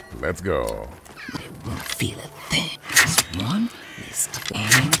 Let's go. They won't feel a thing. This one, this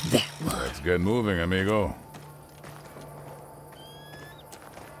and that one. Let's get moving, amigo.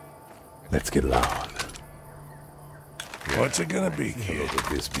 Let's get loud. What's it gonna be, kid? Look at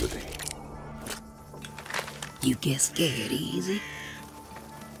this beauty. You get scared easy.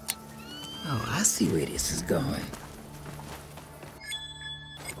 Oh, I see where this is going.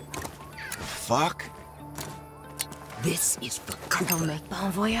 Fuck? This is for Don't Cooper. make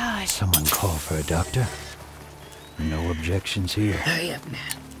bon voyage. Someone call for a doctor? No objections here. Hurry up now.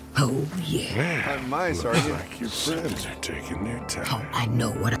 Oh, yeah. On my sergeant. Like your friends are taking their Oh, time. I know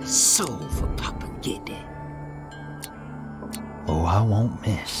what I sold for Papa get that. Oh, I won't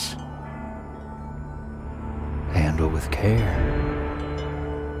miss. Handle with care.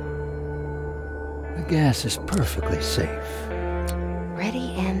 The gas is perfectly safe.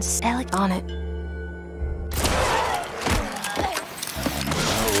 Ready and select on it.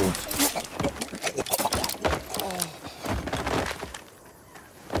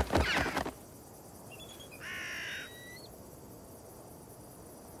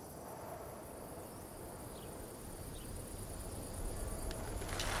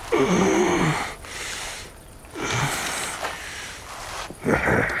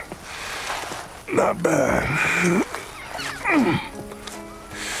 Not bad.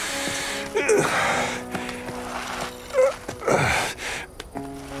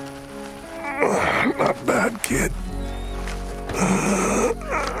 Not bad, kid.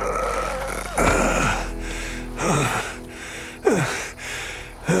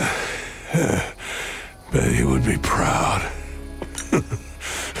 Bet he would be proud.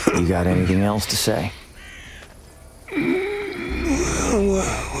 You got anything else to say? Well,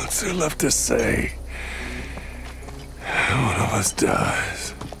 what's there left to say? One of us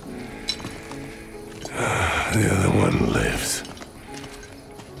dies. The other one lives.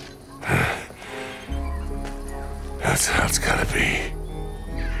 That's how it's gotta be.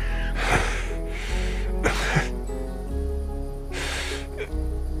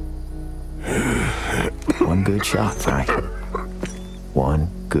 One good shot, Frank. One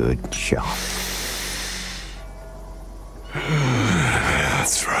good shot.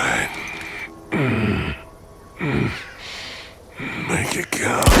 That's right. Make it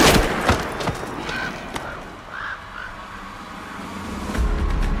count.